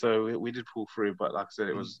 didn't we? So we did pull through. But like I said,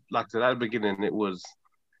 it was like I said at the beginning. It was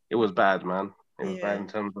bad, man. It was bad in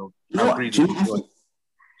terms of how greedy people were.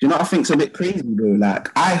 Do you know what I think's a bit crazy though? Like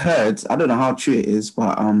I heard, I don't know how true it is,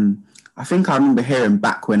 but I think I remember hearing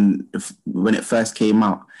back when it first came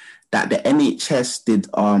out that the NHS did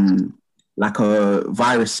like a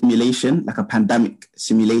virus simulation, like a pandemic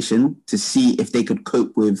simulation, to see if they could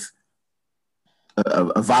cope with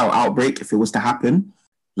a viral outbreak if it was to happen.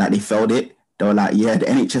 Like they felt it. They were like, yeah, the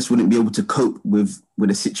NHS wouldn't be able to cope with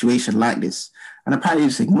a situation like this, and apparently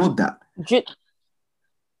just ignored that.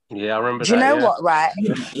 Yeah, I remember. Do you know what, right?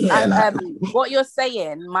 Yeah, what you're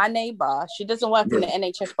saying, my neighbor, she doesn't work in the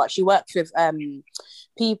NHS, but she works with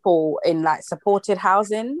people in like supported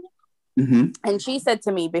housing. Mm-hmm. And she said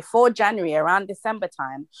to me before January, around December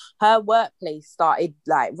time, her workplace started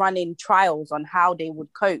like running trials on how they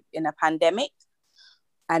would cope in a pandemic.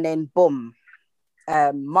 And then boom,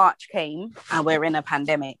 March came and we're in a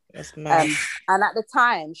pandemic. And at the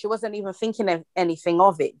time, she wasn't even thinking of anything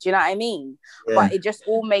of it. Do you know what I mean? Yeah. But it just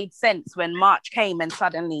all made sense when March came and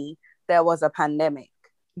suddenly there was a pandemic.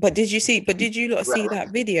 But did you not see that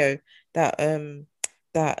video, that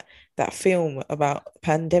film about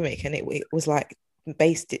pandemic, and it was like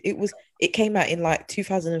based, it came out in like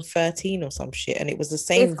 2013 or some shit, and it was the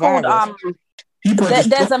same virus.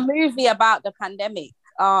 There's a movie about the pandemic.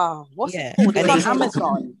 What's it called? It's on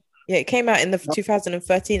Amazon. Yeah, it came out in the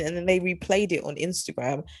 2013, and then they replayed it on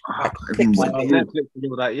Instagram. Like Netflix and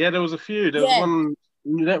all that. Yeah, there was a few. There was one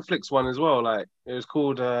Netflix one as well. Like it was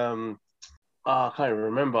called. I can't even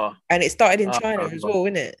remember. And it started in China as well,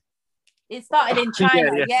 isn't it? It started in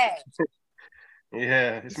China.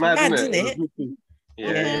 Yeah, it's mad, isn't it?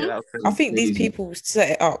 Yeah. I think these people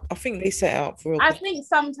set it up. I think they set it up for real. I think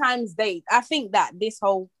sometimes I think that this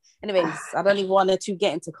whole. Anyways, I don't even want to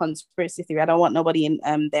get into conspiracy theory. I don't want nobody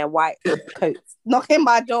in their white coats knocking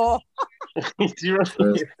my door.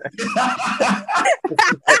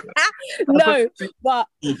 No, but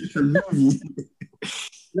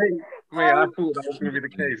Wait, I thought that was going to be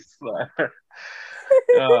the case.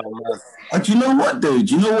 Oh man! Do you know what though?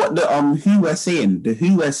 Do you know what the WHO were saying? The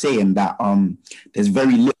WHO were saying that there's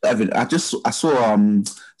very little evidence. I saw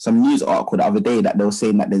some news article the other day that they were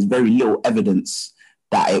saying that there's very little evidence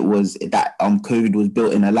that COVID was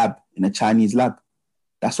built in a Chinese lab.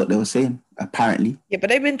 That's what they were saying, apparently. Yeah, but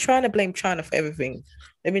they've been trying to blame China for everything.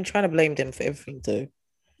 They've been trying to blame them for everything too.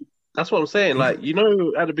 That's what I'm saying. Like,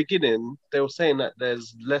 at the beginning, they were saying that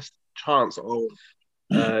there's less chance of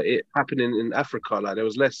it happening in Africa. Like, there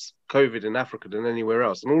was less COVID in Africa than anywhere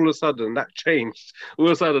else. And all of a sudden, that changed. All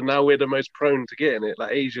of a sudden, now we're the most prone to getting it,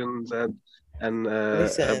 like Asians and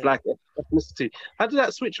black ethnicity. How did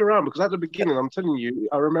that switch around? Because at the beginning, I'm telling you,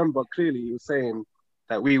 I remember clearly you were saying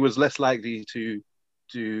that we was less likely to.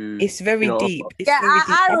 It's very deep.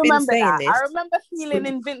 I remember that. I remember feeling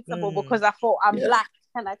invincible because I thought I'm black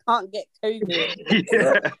and I can't get COVID.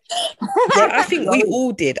 Yeah, I think we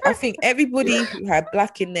all did. I think everybody who had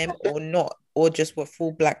black in them or not, or just were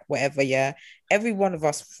full black, whatever. Yeah, every one of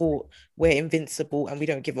us thought we're invincible and we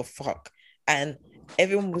don't give a fuck. And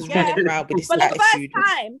everyone was running around with this attitude.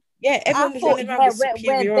 Everyone was running around with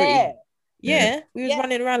superiority. We was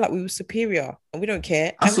running around like we were superior and we don't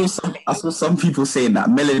care. I saw some people saying that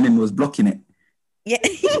melanin was blocking it. Yeah.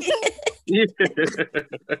 He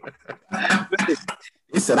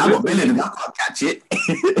said, I got melanin, I can't catch it.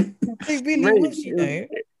 It really was,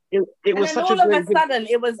 It was such all of a sudden,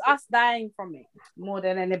 it was us dying from it more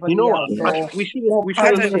than anybody else. What? We should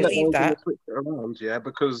have believe that. Switch it around,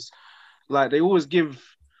 because like they always give.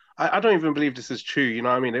 I don't even believe this is true. You know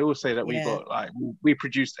what I mean? They always say that we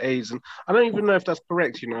produced AIDS, and I don't even know if that's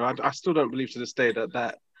correct. I still don't believe to this day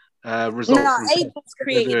that results. No, AIDS was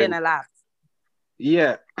created in a lab.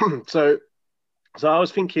 Yeah, so I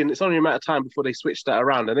was thinking it's only a matter of time before they switched that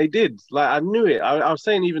around, and they did. Like I knew it. I was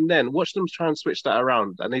saying even then, watch them try and switch that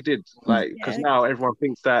around, and they did. Like because now everyone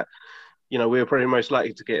thinks that we're probably most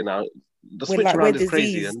likely to get it now. The switch around is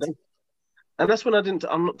crazy, and that's when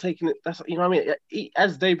I'm not taking it. That's what I mean.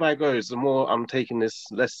 As day by goes, the more I'm taking this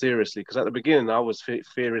less seriously. Because at the beginning, I was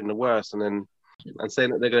fearing the worst, and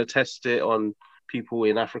saying that they're going to test it on people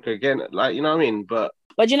in Africa again. Like you know what I mean? But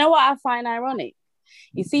you know what I find ironic?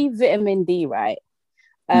 You see vitamin D, right?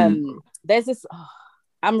 There's this.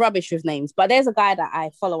 I'm rubbish with names, but there's a guy that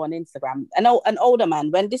I follow on Instagram, an older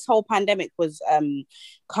man. When this whole pandemic was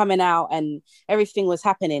coming out and everything was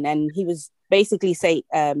happening, and he was basically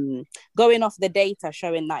going off the data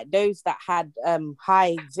showing like those that had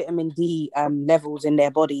high vitamin D levels in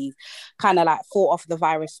their bodies kind of like fought off the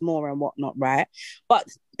virus more and whatnot, right? But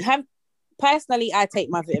personally, I take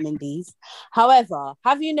my vitamin Ds. However,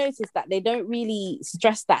 have you noticed that they don't really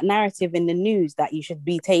stress that narrative in the news that you should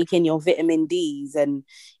be taking your vitamin Ds? And,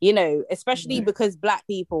 you know, especially because Black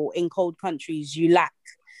people in cold countries, you lack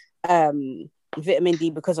vitamin D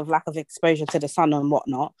because of lack of exposure to the sun and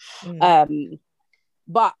whatnot.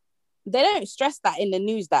 But they don't stress that in the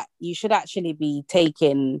news that you should actually be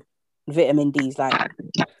taking vitamin Ds, like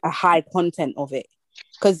a high content of it.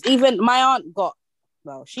 Because even my aunt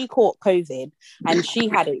she caught COVID and she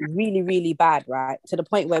had it really, really bad, right? To the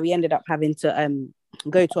point where we ended up having to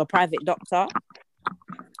go to a private doctor.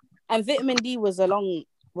 And vitamin D was in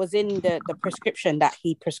the prescription that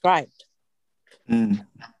he prescribed.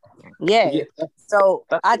 Yeah. So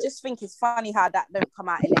I just think it's funny how that don't come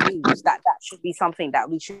out in the news, that should be something that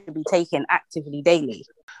we should be taking actively daily.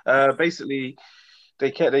 Basically, they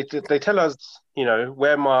tell us, you know,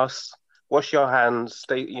 wear masks, wash your hands,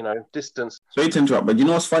 stay, you know, distance. Sorry to interrupt, but you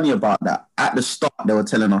know what's funny about that? At the start, they were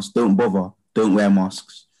telling us, don't bother, don't wear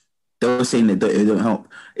masks. They were saying that it don't help.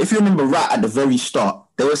 If you remember right at the very start,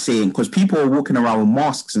 they were saying, because people were walking around with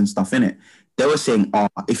masks and stuff, innit? They were saying,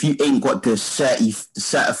 if you ain't got the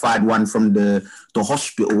certified one from the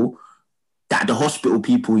hospital, that the hospital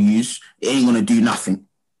people use, it ain't going to do nothing.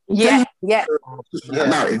 Yeah.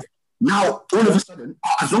 Narrative. Now, all of a sudden,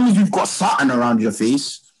 as long as you've got something around your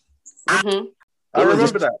face, I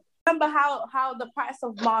remember that. Remember how the price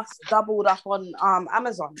of masks doubled up on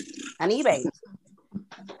Amazon and eBay?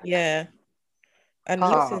 Yeah. And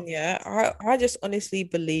listen, I just honestly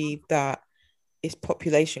believe that it's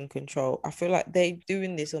population control. I feel like they're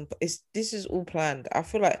doing this this is all planned. I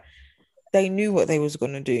feel like they knew what they was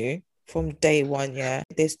going to do from day one. Yeah,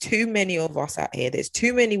 there's too many of us out here. There's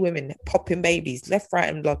too many women popping babies left, right,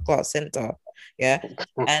 and blood clot center. Yeah,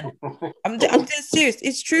 and I'm dead serious.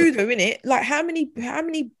 It's true though, isn't it? Like how many?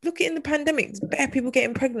 Look at in the pandemic. There's better people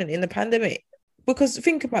getting pregnant in the pandemic because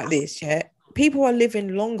think about this. Yeah, people are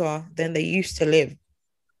living longer than they used to live.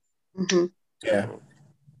 Yeah.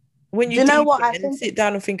 When you know what, I think sit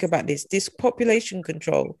down and think about this population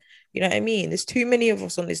control. You know what I mean? There's too many of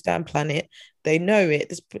us on this damn planet. They know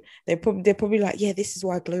it. They're probably like, yeah, this is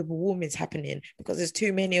why global warming is happening because there's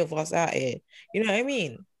too many of us out here. You know what I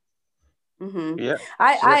mean? Yeah.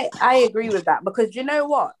 I agree with that because you know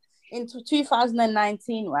what? In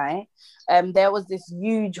 2019, right? There was this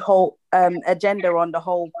huge whole agenda on the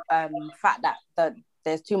whole fact that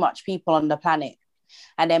there's too much people on the planet.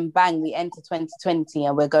 And then bang, we enter 2020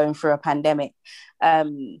 and we're going through a pandemic.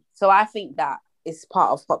 So I think that is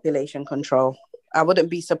part of population control. I wouldn't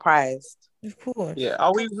be surprised. Of course. Yeah.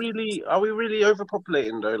 Are we really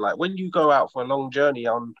overpopulating though? Like when you go out for a long journey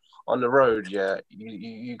on the road, yeah,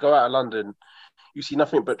 you go out of London, you see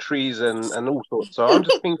nothing but trees and all sorts. So I'm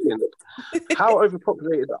just thinking, how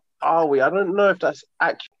overpopulated are we? I don't know if that's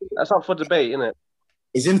accurate. That's up for debate, isn't it?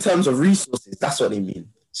 It's in terms of resources. That's what they mean.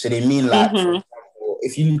 So they mean like,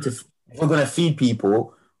 if we're going to feed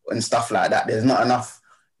people and stuff like that, there's not enough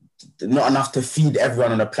to feed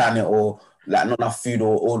everyone on the planet, or like not enough food,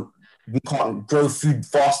 or we can't grow food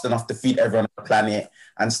fast enough to feed everyone on the planet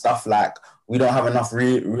and stuff like we don't have enough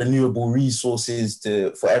renewable resources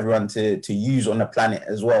for everyone to use on the planet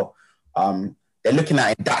as well. They're looking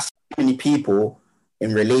at it, that's how many people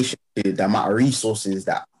in relation to the amount of resources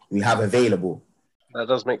that we have available. That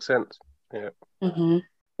does make sense. Yeah.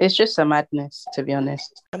 It's just a madness, to be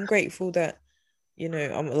honest. I'm grateful that, you know,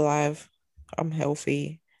 I'm alive, I'm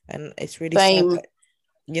healthy, and it's really sad that,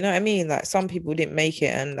 you know what I mean? Like some people didn't make it,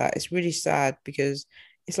 and like it's really sad because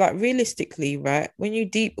it's like realistically, right? When you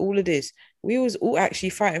deep all of this, we was all actually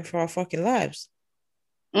fighting for our fucking lives.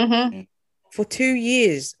 For 2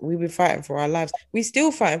 years, we've been fighting for our lives. We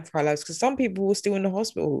still fighting for our lives because some people were still in the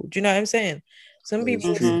hospital. Do you know what I'm saying? Some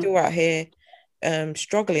people are still out here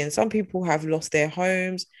struggling. Some people have lost their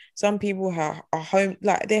homes. Some people are home,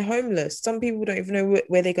 like they're homeless. Some people don't even know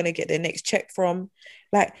where they're going to get their next check from.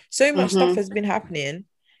 Like so much stuff has been happening,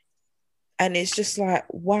 and it's just like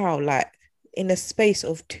wow, like in a space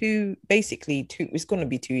of basically two, it's going to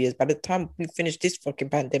be 2 years by the time we finish this fucking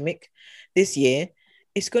pandemic this year.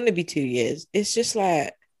 It's going to be 2 years. It's just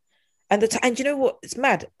like, and you know what, it's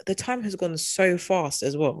mad, the time has gone so fast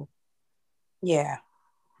as well. Yeah.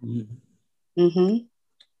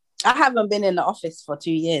 I haven't been in the office for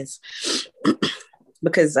 2 years.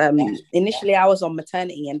 because initially I was on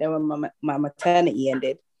maternity, and then when my maternity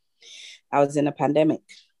ended, I was in a pandemic.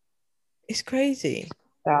 It's crazy.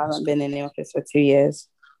 So I haven't been in the office for 2 years.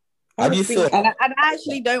 How do you feel? And I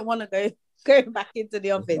actually don't want to go back into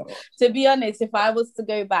the office. To be honest, if I was to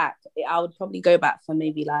go back, I would probably go back for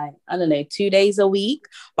maybe like, I don't know, 2 days a week.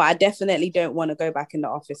 But I definitely don't want to go back in the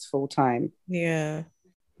office full time. Yeah.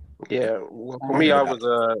 Yeah. Well, for me, I was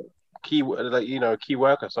a key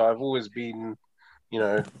worker, so I've always been,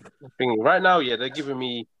 thinking. Right now, yeah, they're giving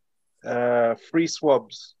me 3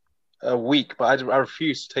 swabs a week, but I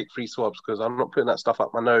refuse to take 3 swabs because I'm not putting that stuff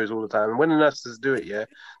up my nose all the time. And when the nurses do it, yeah,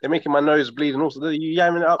 they're making my nose bleed, and also they're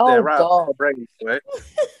yamming it up there, right? God. My brain, right?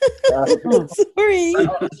 Sorry.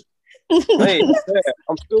 Mate, yeah,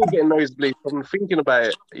 I'm still getting nosebleed from thinking about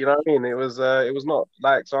it. You know what I mean? It was not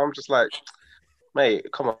like, so I'm just like, mate,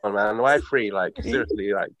 come on, man, why 3? Like,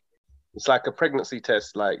 seriously, like, it's like a pregnancy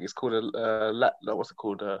test. Like, it's called what's it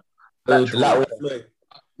called? Lateral flow.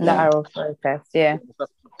 Lateral flow test, yeah.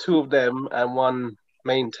 2 of them and 1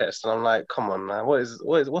 main test, and I'm like, come on, man, what's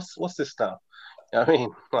this now? You know what I mean?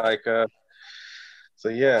 Like, so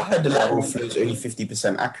yeah. I heard the lateral flow is only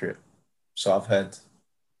 50% accurate. So I've heard.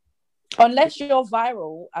 Unless you're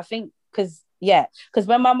viral, I think, because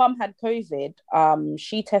when my mum had COVID,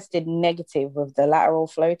 she tested negative with the lateral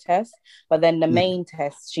flow test, but then the main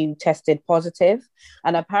test, she tested positive.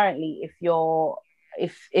 And apparently,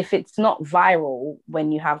 if it's not viral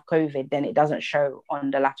when you have COVID, then it doesn't show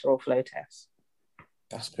on the lateral flow test.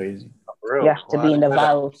 That's crazy. You have to be in the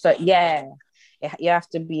viral. So yeah, you have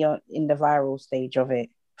to be in the viral stage of it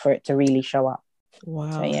for it to really show up.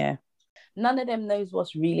 Wow. So yeah, none of them knows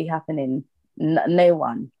what's really happening. No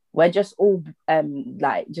one. We're just all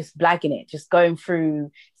like just blagging it, just going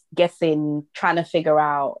through, guessing, trying to figure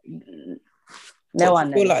out. No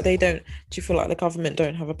one knows. Do you feel like the government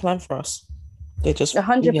don't have a plan for us? They're just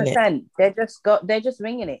 100%. They're just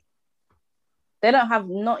winging it. They don't have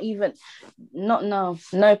no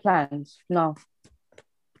plans. No.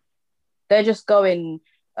 They're just going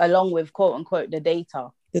along with quote unquote the data.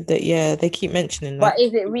 Yeah, they keep mentioning that. But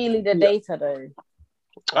is it really the data though?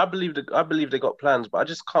 I believe they got plans, but I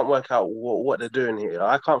just can't work out what they're doing here.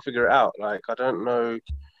 I can't figure it out. Like, I don't know.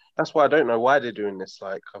 That's why I don't know why they're doing this.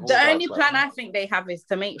 Like, the only plan I think they have is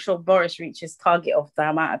to make sure Boris reaches target of the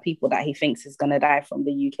amount of people that he thinks is going to die from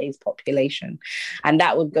the UK's population, and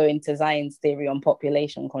that would go into Zion's theory on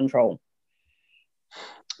population control.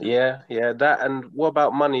 Yeah, that. And what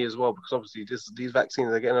about money as well? Because obviously these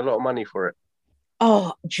vaccines are getting a lot of money for it.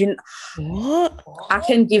 Oh, what? I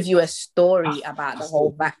can give you a story about the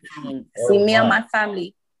whole vaccine. See, me and my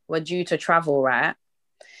family were due to travel, right?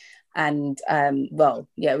 And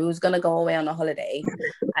we was gonna go away on a holiday,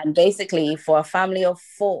 and basically for a family of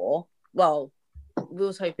 4, we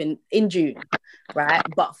was hoping in June, right?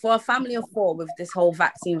 But for a family of 4 with this whole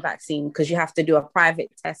vaccine, because you have to do a private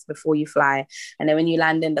test before you fly, and then when you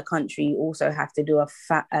land in the country, you also have to do a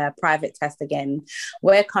private test again.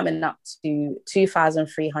 We're coming up to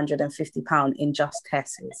 £2,350 in just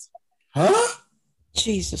tests. Huh?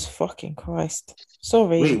 Jesus fucking Christ.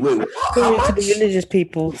 Sorry. Wait. Sorry to the religious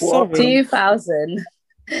people. Sorry.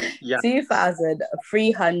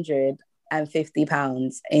 2,350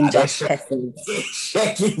 pounds in just tests. In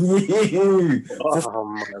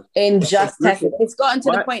just tests. It's gotten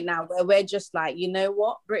to the point now where we're just like, you know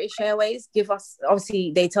what, British Airways, give us,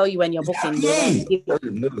 obviously they tell you when you're booking,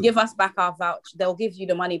 give us back our voucher. They'll give you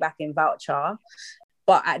the money back in voucher.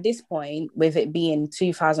 But at this point, with it being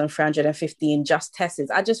 2,350 in just tests,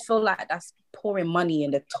 I just feel like that's pouring money in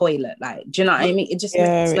the toilet. Like, do you know what I mean? It just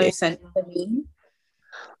makes no sense to me.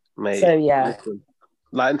 Mate, so yeah. Listen.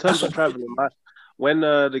 Like, in terms of traveling, when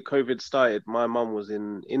the COVID started, my mum was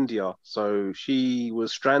in India, so she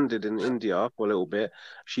was stranded in India for a little bit.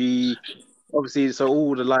 She obviously, so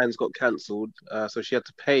all the lines got cancelled, so she had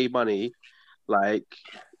to pay money, like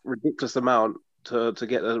ridiculous amount to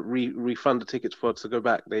get a refund the tickets to go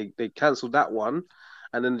back. They cancelled that one,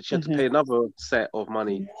 and then she had to pay another set of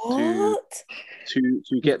money to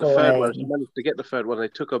get the third one. She managed to get the third one. They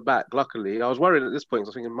took her back. Luckily, I was worried at this point. I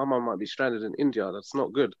was thinking, my mum might be stranded in India. That's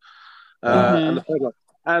not good. And the third one,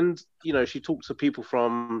 and she talked to people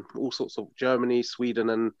from all sorts of Germany, Sweden,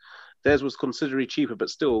 and theirs was considerably cheaper, but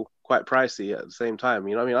still quite pricey at the same time.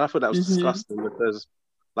 You know what I mean? I thought that was disgusting because,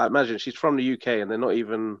 like, imagine she's from the UK and they're not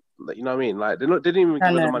even, you know what I mean? Like, they didn't even give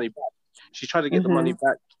her the money back. She tried to get the money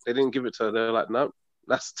back. They didn't give it to her. They're like, no,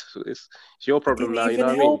 it's your problem now. You know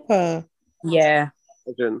what I mean? Yeah.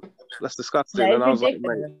 That's disgusting. And I was like,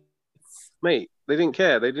 mate, they didn't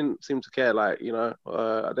care. They didn't seem to care. Like,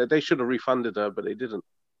 they should have refunded her, but they didn't.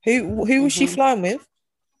 Who was she flying with?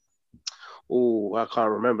 Oh, I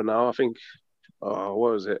can't remember now. I think, what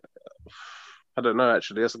was it? I don't know,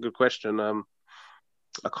 actually. That's a good question.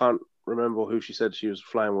 I can't remember who she said she was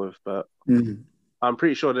flying with, but I'm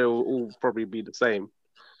pretty sure they will all probably be the same.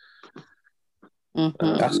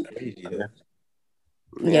 That's crazy.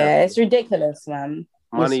 Yeah, it's ridiculous, man.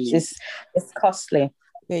 Money. It's costly.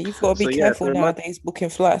 Yeah, you've got to be careful nowadays booking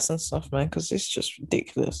flights and stuff, man, because it's just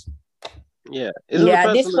ridiculous. Yeah.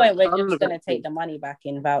 At this point, we're just going to take the money back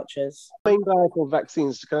in vouchers. Main guy for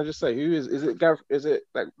vaccines, can I just say, who is it Gareth, is it,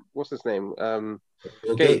 like, what's his name? Bill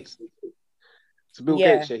Gates. So Bill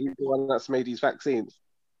Gates, he's the one that's made these vaccines.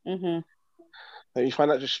 Mm-hmm. And you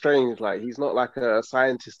find that just strange. Like, he's not like a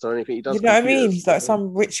scientist or anything. He does. You know what I mean? He's like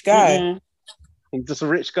some rich guy. Mm-hmm. He's just a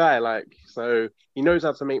rich guy, like, so he knows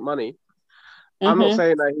how to make money. I'm not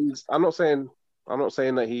saying that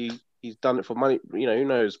he's done it for money. You know, who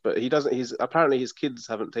knows? But he doesn't. Apparently his kids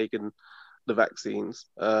haven't taken the vaccines.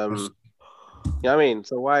 You know what I mean?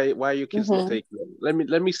 So why are your kids not taking it?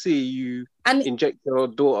 Let me see you inject your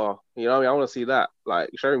daughter. You know what I mean? I want to see that. Like,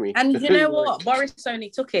 show me. And you know what? Boris only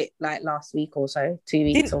took it like last week or so, 2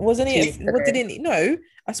 weeks. Wasn't it? What didn't he? No,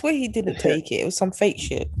 I swear he didn't take it. It was some fake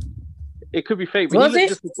shit. It could be fake. But was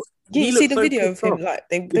it? Yeah, you see the video of him, like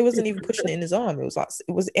they wasn't even pushing it in his arm.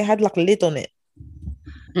 It had like a lid on it.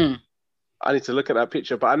 I need to look at that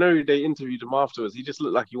picture, but I know they interviewed him afterwards. He just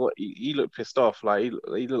looked like he looked pissed off. Like he looked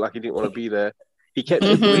like he didn't want to be there. He kept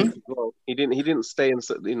it brief as well. He didn't stay and,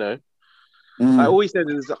 you know. Like, all he said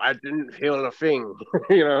is, "I didn't feel a thing."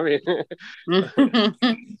 You know what I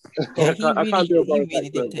mean? I can't do he really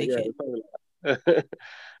didn't take it.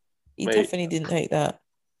 He definitely didn't take that.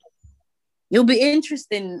 It'll be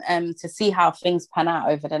interesting to see how things pan out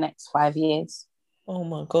over the next 5 years. Oh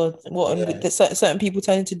my God. What? Yeah. Certain people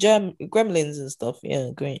turn into gremlins and stuff. Yeah,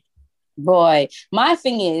 great. Boy, my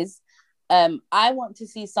thing is, I want to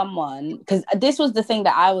see someone, because this was the thing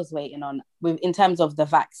that I was waiting on in terms of the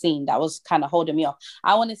vaccine that was kind of holding me off.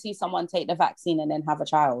 I want to see someone take the vaccine and then have a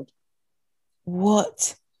child.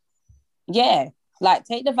 What? Yeah, like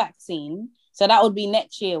take the vaccine. So that would be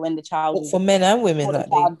next year when the child... for men and women, like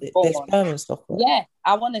their sperm and stuff. Right? Yeah,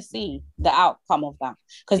 I want to see the outcome of that.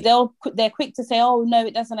 Because they're quick to say, oh, no,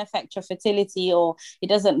 it doesn't affect your fertility or it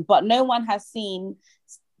doesn't. But no one has seen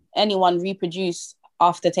anyone reproduce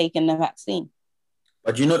after taking the vaccine.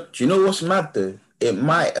 But do you know what's mad though? It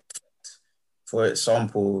might affect, for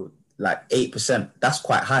example, like 8%. That's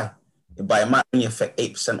quite high. But it might only affect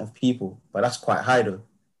 8% of people. But that's quite high though.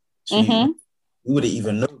 So you wouldn't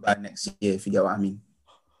even know by next year, if you get what I mean.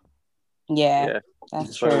 Yeah.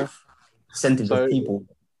 That's true. Percentage of people.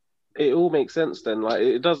 It all makes sense then. Like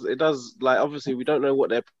it does. Like, obviously we don't know what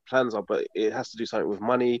their plans are, but it has to do something with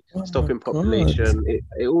money, stopping population.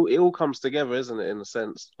 It all comes together, isn't it? In a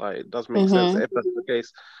sense, like it does make sense if that's the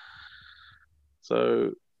case.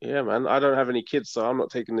 So yeah, man, I don't have any kids, so I'm not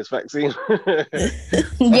taking this vaccine.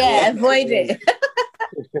 Yeah, avoid it.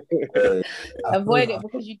 Avoid it,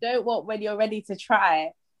 because you don't want, when you're ready to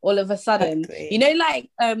try, all of a sudden, you know, like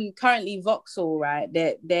currently Vauxhall, right?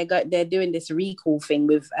 They're doing this recall thing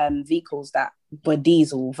with vehicles that were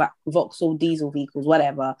Vauxhall diesel vehicles,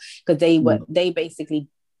 whatever, because they basically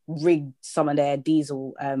rigged some of their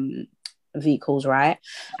diesel vehicles, right?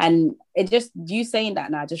 And it just, you saying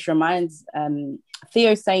that now just reminds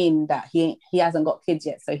Theo saying that he hasn't got kids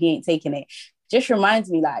yet, so he ain't taking it. Just reminds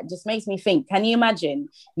me, like, just makes me think, can you imagine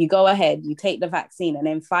you go ahead, you take the vaccine, and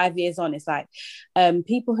then 5 years on, it's like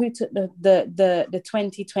people who took the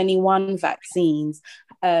 2021 vaccines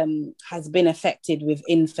has been affected with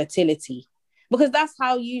infertility, because that's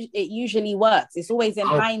how it usually works. It's always in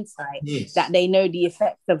hindsight that they know the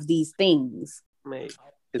effect of these things. Mate,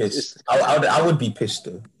 I would be pissed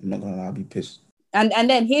though. I'm not gonna lie, I'd be pissed. And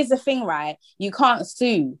then here's the thing, right? You can't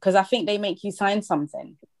sue because I think they make you sign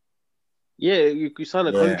something. Yeah, you sign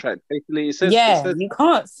a contract. Basically, it says you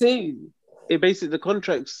can't sue. It basically, the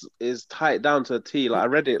contract is tied down to a T. Like, I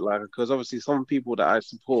read it, like, because obviously some people that I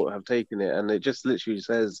support have taken it, and it just literally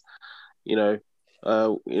says,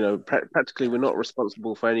 practically we're not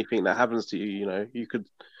responsible for anything that happens to you. You know, you could,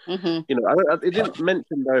 it didn't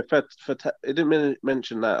mention though. It didn't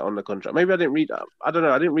mention that on the contract. Maybe I didn't read that. I don't know.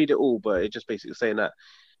 I didn't read it all, but it just basically saying that,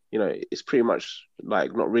 it's pretty much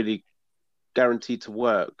like not really guaranteed to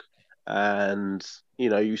work. And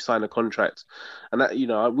you sign a contract, and that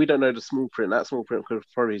we don't know the small print. That small print could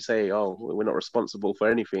probably say, "Oh, we're not responsible for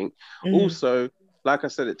anything." Also, like I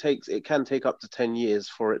said, it can take up to 10 years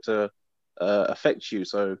for it to affect you.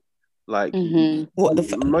 So, like, what the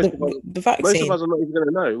vaccine? Most of us are not even going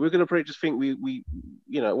to know. We're going to probably just think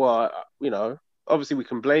obviously we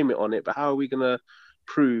can blame it on it, but how are we going to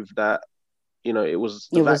prove that it was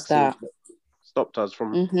the vaccine? stopped us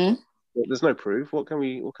from. Mm-hmm. There's no proof. What can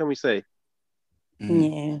we say?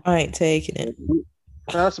 Yeah. I ain't taking it.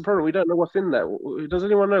 That's the problem. We don't know what's in there. Does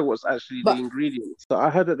anyone know what's actually the ingredients? So I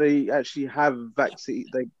heard that they actually have vaccine.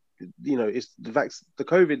 It's the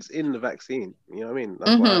COVID's in the vaccine. You know what I mean?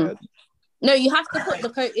 That's what I heard. No, you have to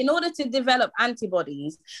put in order to develop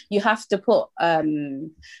antibodies, you have to put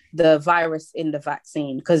the virus in the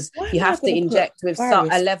vaccine, because you have to inject with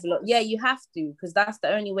a level of, you have to, because that's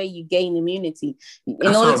the only way you gain immunity.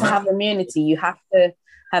 In order to have immunity, you have to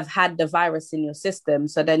have had the virus in your system,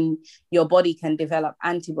 so then your body can develop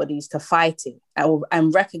antibodies to fight it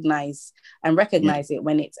and recognize it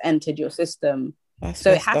when it's entered your system.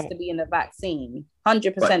 So it has to be in the vaccine.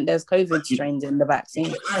 100% there's COVID strains in the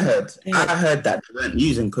vaccine. I heard that they weren't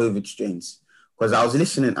using COVID strains, because I was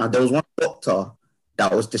listening. There was one doctor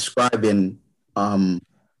that was describing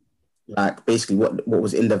like basically what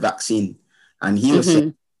was in the vaccine, and he was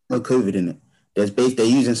saying no COVID in it. They're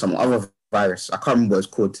using some other virus. I can't remember what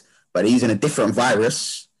it's called, but they're using a different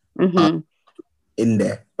virus in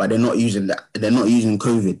there, but they're not using that. They're not using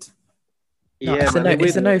COVID. No,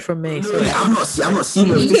 it's a no from me. So I'm not seeing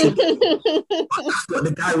it. That's what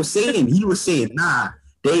the guy was saying. He was saying, nah,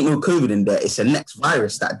 there ain't no COVID in there. It's a next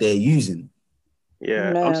virus that they're using.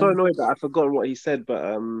 Yeah, no. I'm so annoyed that I've forgotten what he said,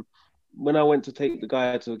 but when I went to take the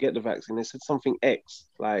guy to get the vaccine, they said something X.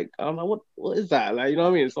 Like, I'm like, what is that? Like, you know what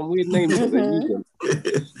I mean? Some weird name that they're using.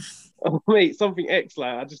 Oh, mate, something X.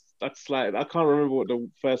 Like, I can't remember what the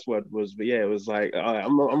first word was, but yeah, it was like,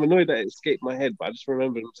 I'm annoyed that it escaped my head, but I just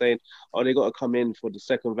remember them saying, oh, they got to come in for the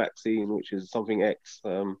second vaccine, which is something X.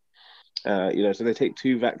 So they take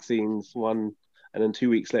 2 vaccines, one, and then 2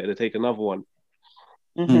 weeks later they take another one.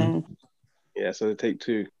 Yeah, so they take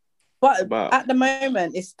 2. But at the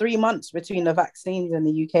moment, it's 3 months between the vaccines in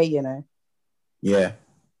the UK, Yeah.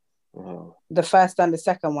 Wow. The first and the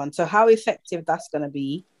second one. So how effective that's going to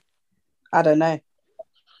be, I don't know.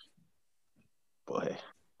 Boy,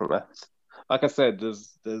 like I said,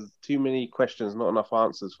 there's too many questions, not enough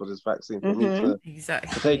answers for this vaccine for me to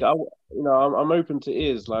take. I'm open to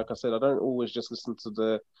ears. Like I said, I don't always just listen to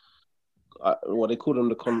the what they call them,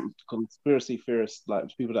 the conspiracy theorists,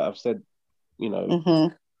 like people that have said,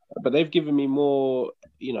 but they've given me more,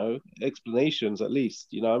 explanations at least.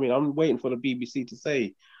 You know what I mean? I'm waiting for the BBC to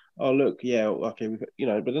say, oh look, yeah, okay, but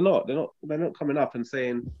they're not coming up and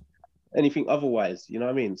saying anything otherwise, you know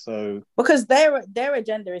what I mean? So because their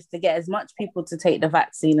agenda is to get as much people to take the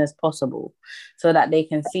vaccine as possible, so that they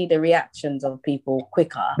can see the reactions of people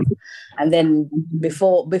quicker, and then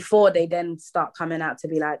before they then start coming out to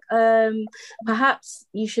be like, perhaps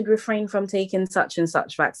you should refrain from taking such and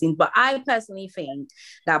such vaccine. But I personally think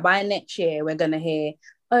that by next year we're gonna hear,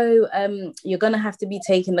 you're gonna have to be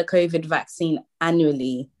taking the COVID vaccine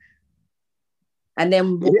annually. And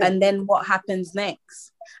then what happens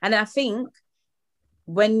next? And I think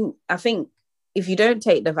if you don't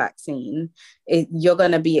take the vaccine, you're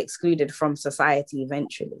going to be excluded from society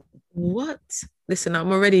eventually. What? Listen,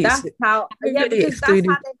 I'm already. That's how. Yeah, because excluded.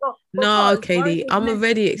 that's how they got. No, Katie, I'm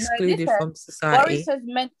already excluded from society. Boris has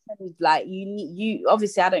mentioned, like, you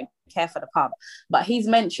obviously, I don't care for the pub, but he's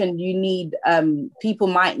mentioned you need people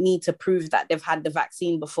might need to prove that they've had the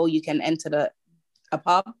vaccine before you can enter a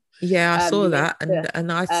pub. Yeah, I saw that,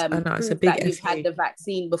 and it's a big that you've had the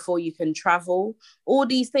vaccine before you can travel. All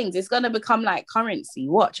these things, it's gonna become like currency.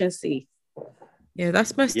 Watch and see. Yeah,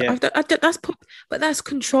 that's messed up. But that's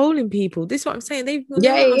controlling people. This is what I'm saying. They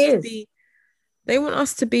want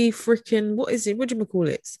us to be freaking. What is it? What do you call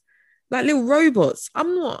it? Like little robots.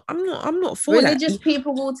 I'm not for that. Religious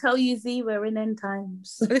people will tell you, Z, we're in end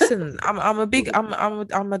times. Listen,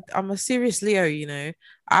 I'm a serious Leo.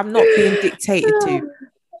 I'm not being dictated to.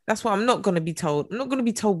 That's what I'm not going to be told. I'm not going to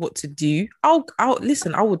be told what to do. I'll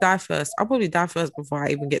listen, I will die first. I'll probably die first before I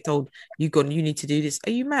even get told, you need to do this.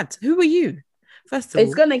 Are you mad? Who are you? First of all.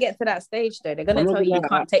 It's going to get to that stage though. They're going to tell you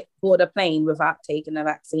can't board a plane without taking a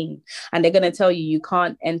vaccine. And they're going to tell you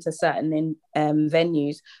can't enter certain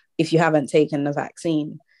venues if you haven't taken the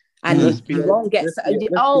vaccine. And you won't get...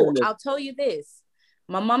 I'll tell you this.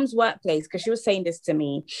 My mum's workplace, because she was saying this to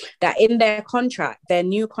me, that in their contract, their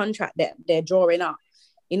new contract that they're drawing up,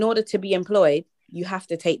 in order to be employed, you have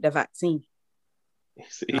to take the vaccine.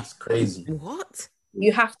 That's crazy. What?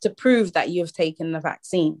 You have to prove that you've taken the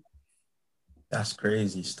vaccine. That's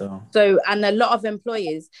crazy stuff. So, and a lot of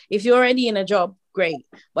employers, if you're already in a job, great.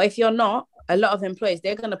 But if you're not, a lot of employers,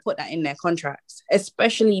 they're going to put that in their contracts,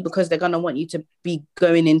 especially because they're going to want you to be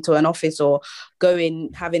going into an office or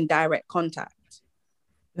having direct contact.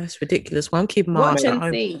 That's ridiculous. Well, I'm keeping my Watch eye and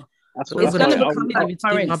on see. It's going to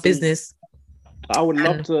become my business. I would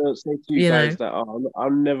love And, to say to you you guys know, that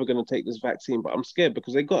I'm never going to take this vaccine, but I'm scared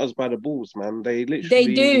because they got us by the balls, man. They do.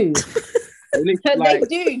 they literally They like,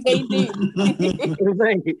 do. They do.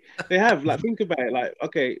 they have like think about it, like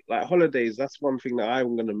okay, like holidays. That's one thing that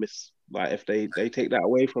I'm gonna miss. Like if they take that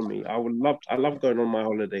away from me, I love going on my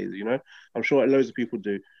holidays. You know, I'm sure loads of people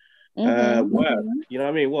do. Work, you know what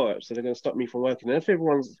I mean? Work, so they're gonna stop me from working. And if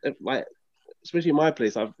like, especially in my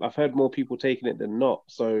place, I've heard more people taking it than not.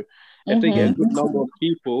 So if they get a good number of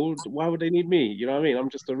people, why would they need me? You know what I mean? I'm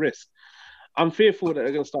just a risk. I'm fearful that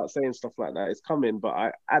they're gonna start saying stuff like that. It's coming,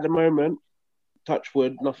 but at the moment, touch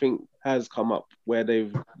wood, nothing has come up where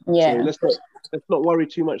they've. So let's not worry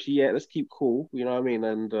too much yet. Let's keep cool. You know what I mean?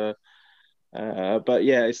 And but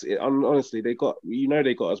yeah, honestly, they got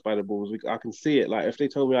us by the balls. I can see it. Like if they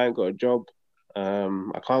told me I ain't got a job,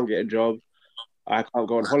 I can't get a job, I can't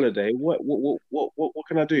go on holiday. What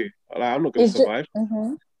can I do? Like I'm not gonna survive.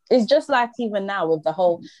 It's just like even now with the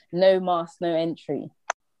whole no mask, no entry.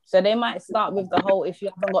 So they might start with the whole, if you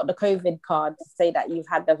haven't got the COVID card to say that you've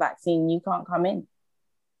had the vaccine, you can't come in.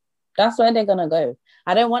 That's where they're going to go.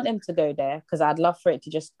 I don't want them to go there because I'd love for it to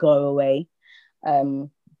just go away.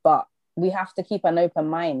 But we have to keep an open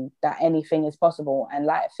mind that anything is possible. And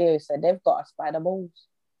like Theo said, they've got us by the balls.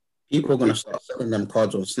 People are going to start selling them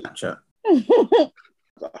cards on Snapchat.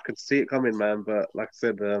 I could see it coming, man. But like I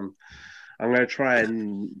said, I'm going to try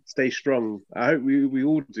and stay strong. I hope we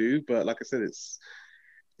all do. But like I said, it's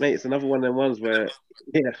another one of them ones where,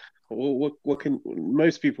 yeah, what can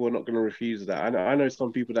most people are not going to refuse that. I know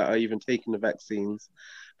some people that are even taking the vaccines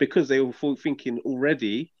because they were thinking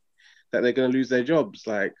already that they're going to lose their jobs.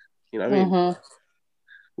 Like, you know what I mean?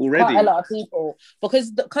 Already. Quite a lot of people,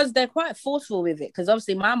 because they're quite forceful with it. Because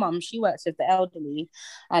obviously my mum, she works with the elderly,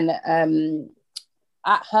 and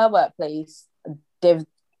at her workplace,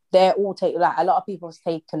 they're all taking, like a lot of people have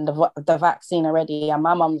taken the vaccine already, and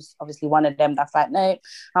my mum's obviously one of them that's like, no,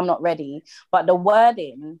 I'm not ready. But the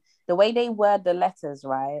wording, the way they word the letters,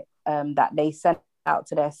 right, that they send out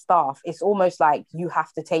to their staff, it's almost like you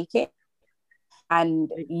have to take it.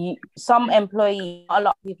 And some employees, a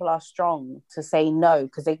lot of people are strong to say no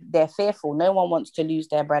because they're fearful. No one wants to lose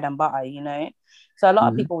their bread and butter, you know. So a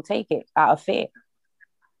lot of people take it out of fear.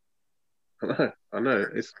 I know.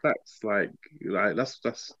 It's facts. Like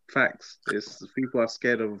that's facts. It's people are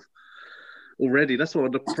scared of already. That's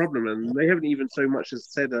what the problem, and they haven't even so much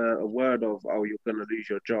as said a word of, oh, you're gonna lose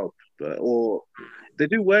your job, or they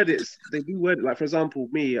do word it. They do word it. Like for example,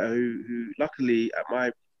 me, who luckily at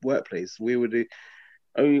my workplace, we were the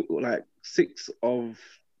only like 6 of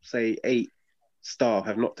say 8 staff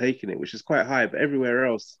have not taken it, which is quite high. But everywhere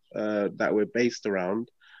else that we're based around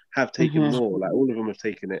have taken more. Like all of them have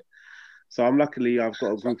taken it. So I've got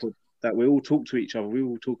a group of that we all talk to each other. We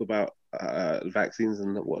all talk about vaccines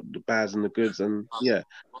and what the bads and the goods, and yeah.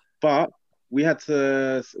 But we had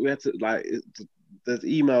to like there's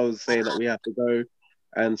emails saying that we have to go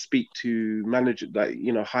and speak to manager, like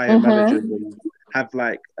higher managers, and have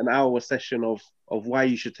like an hour session of why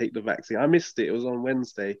you should take the vaccine. I missed it. It was on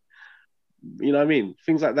Wednesday. You know what I mean?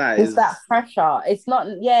 Things like that. It's that pressure. It's not,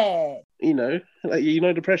 yeah. Like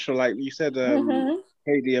the pressure. Like you said,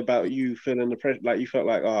 Hayley, about you feeling the pressure. Like you felt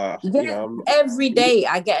like, every day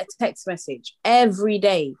I get a text message. Every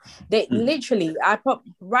day, they literally.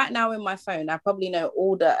 Right now in my phone, I probably know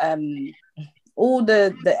all the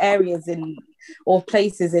areas or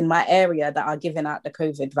places in my area that are giving out the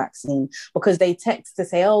COVID vaccine, because they text to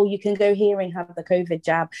say, oh, you can go here and have the COVID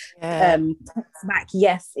jab. Text back,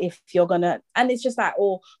 yes, if you're gonna, and it's just like,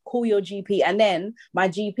 or call your GP. And then my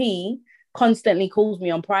GP constantly calls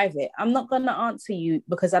me on private. I'm not gonna answer you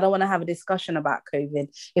because I don't want to have a discussion about COVID.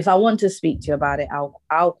 If I want to speak to you about it,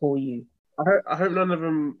 I'll call you. I hope none of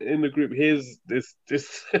them in the group hears this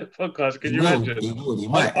podcast. Can you imagine?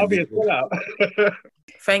 I'll be a sellout.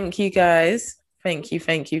 Thank you, guys. Thank you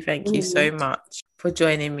so much for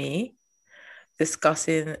joining me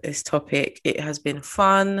discussing this topic. It has been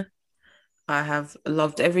fun. I have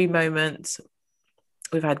loved every moment.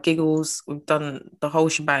 We've had giggles. We've done the whole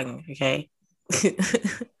shebang, okay? So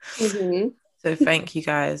thank you,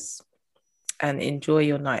 guys, and enjoy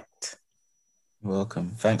your night. You're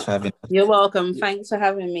welcome. Thanks for having us. You're welcome. Thanks for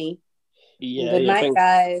having me. Good night,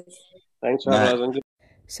 guys. Thanks for having us.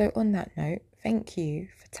 So on that note, thank you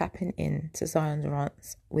for tapping in to Zion's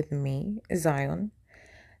Rants with me, Zion.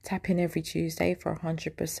 Tap in every Tuesday for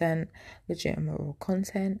 100% legitimate raw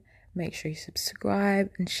content. Make sure you subscribe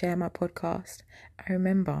and share my podcast. And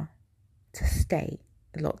remember to stay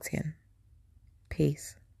locked in.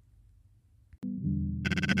 Peace.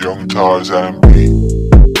 Young Tarzan beat.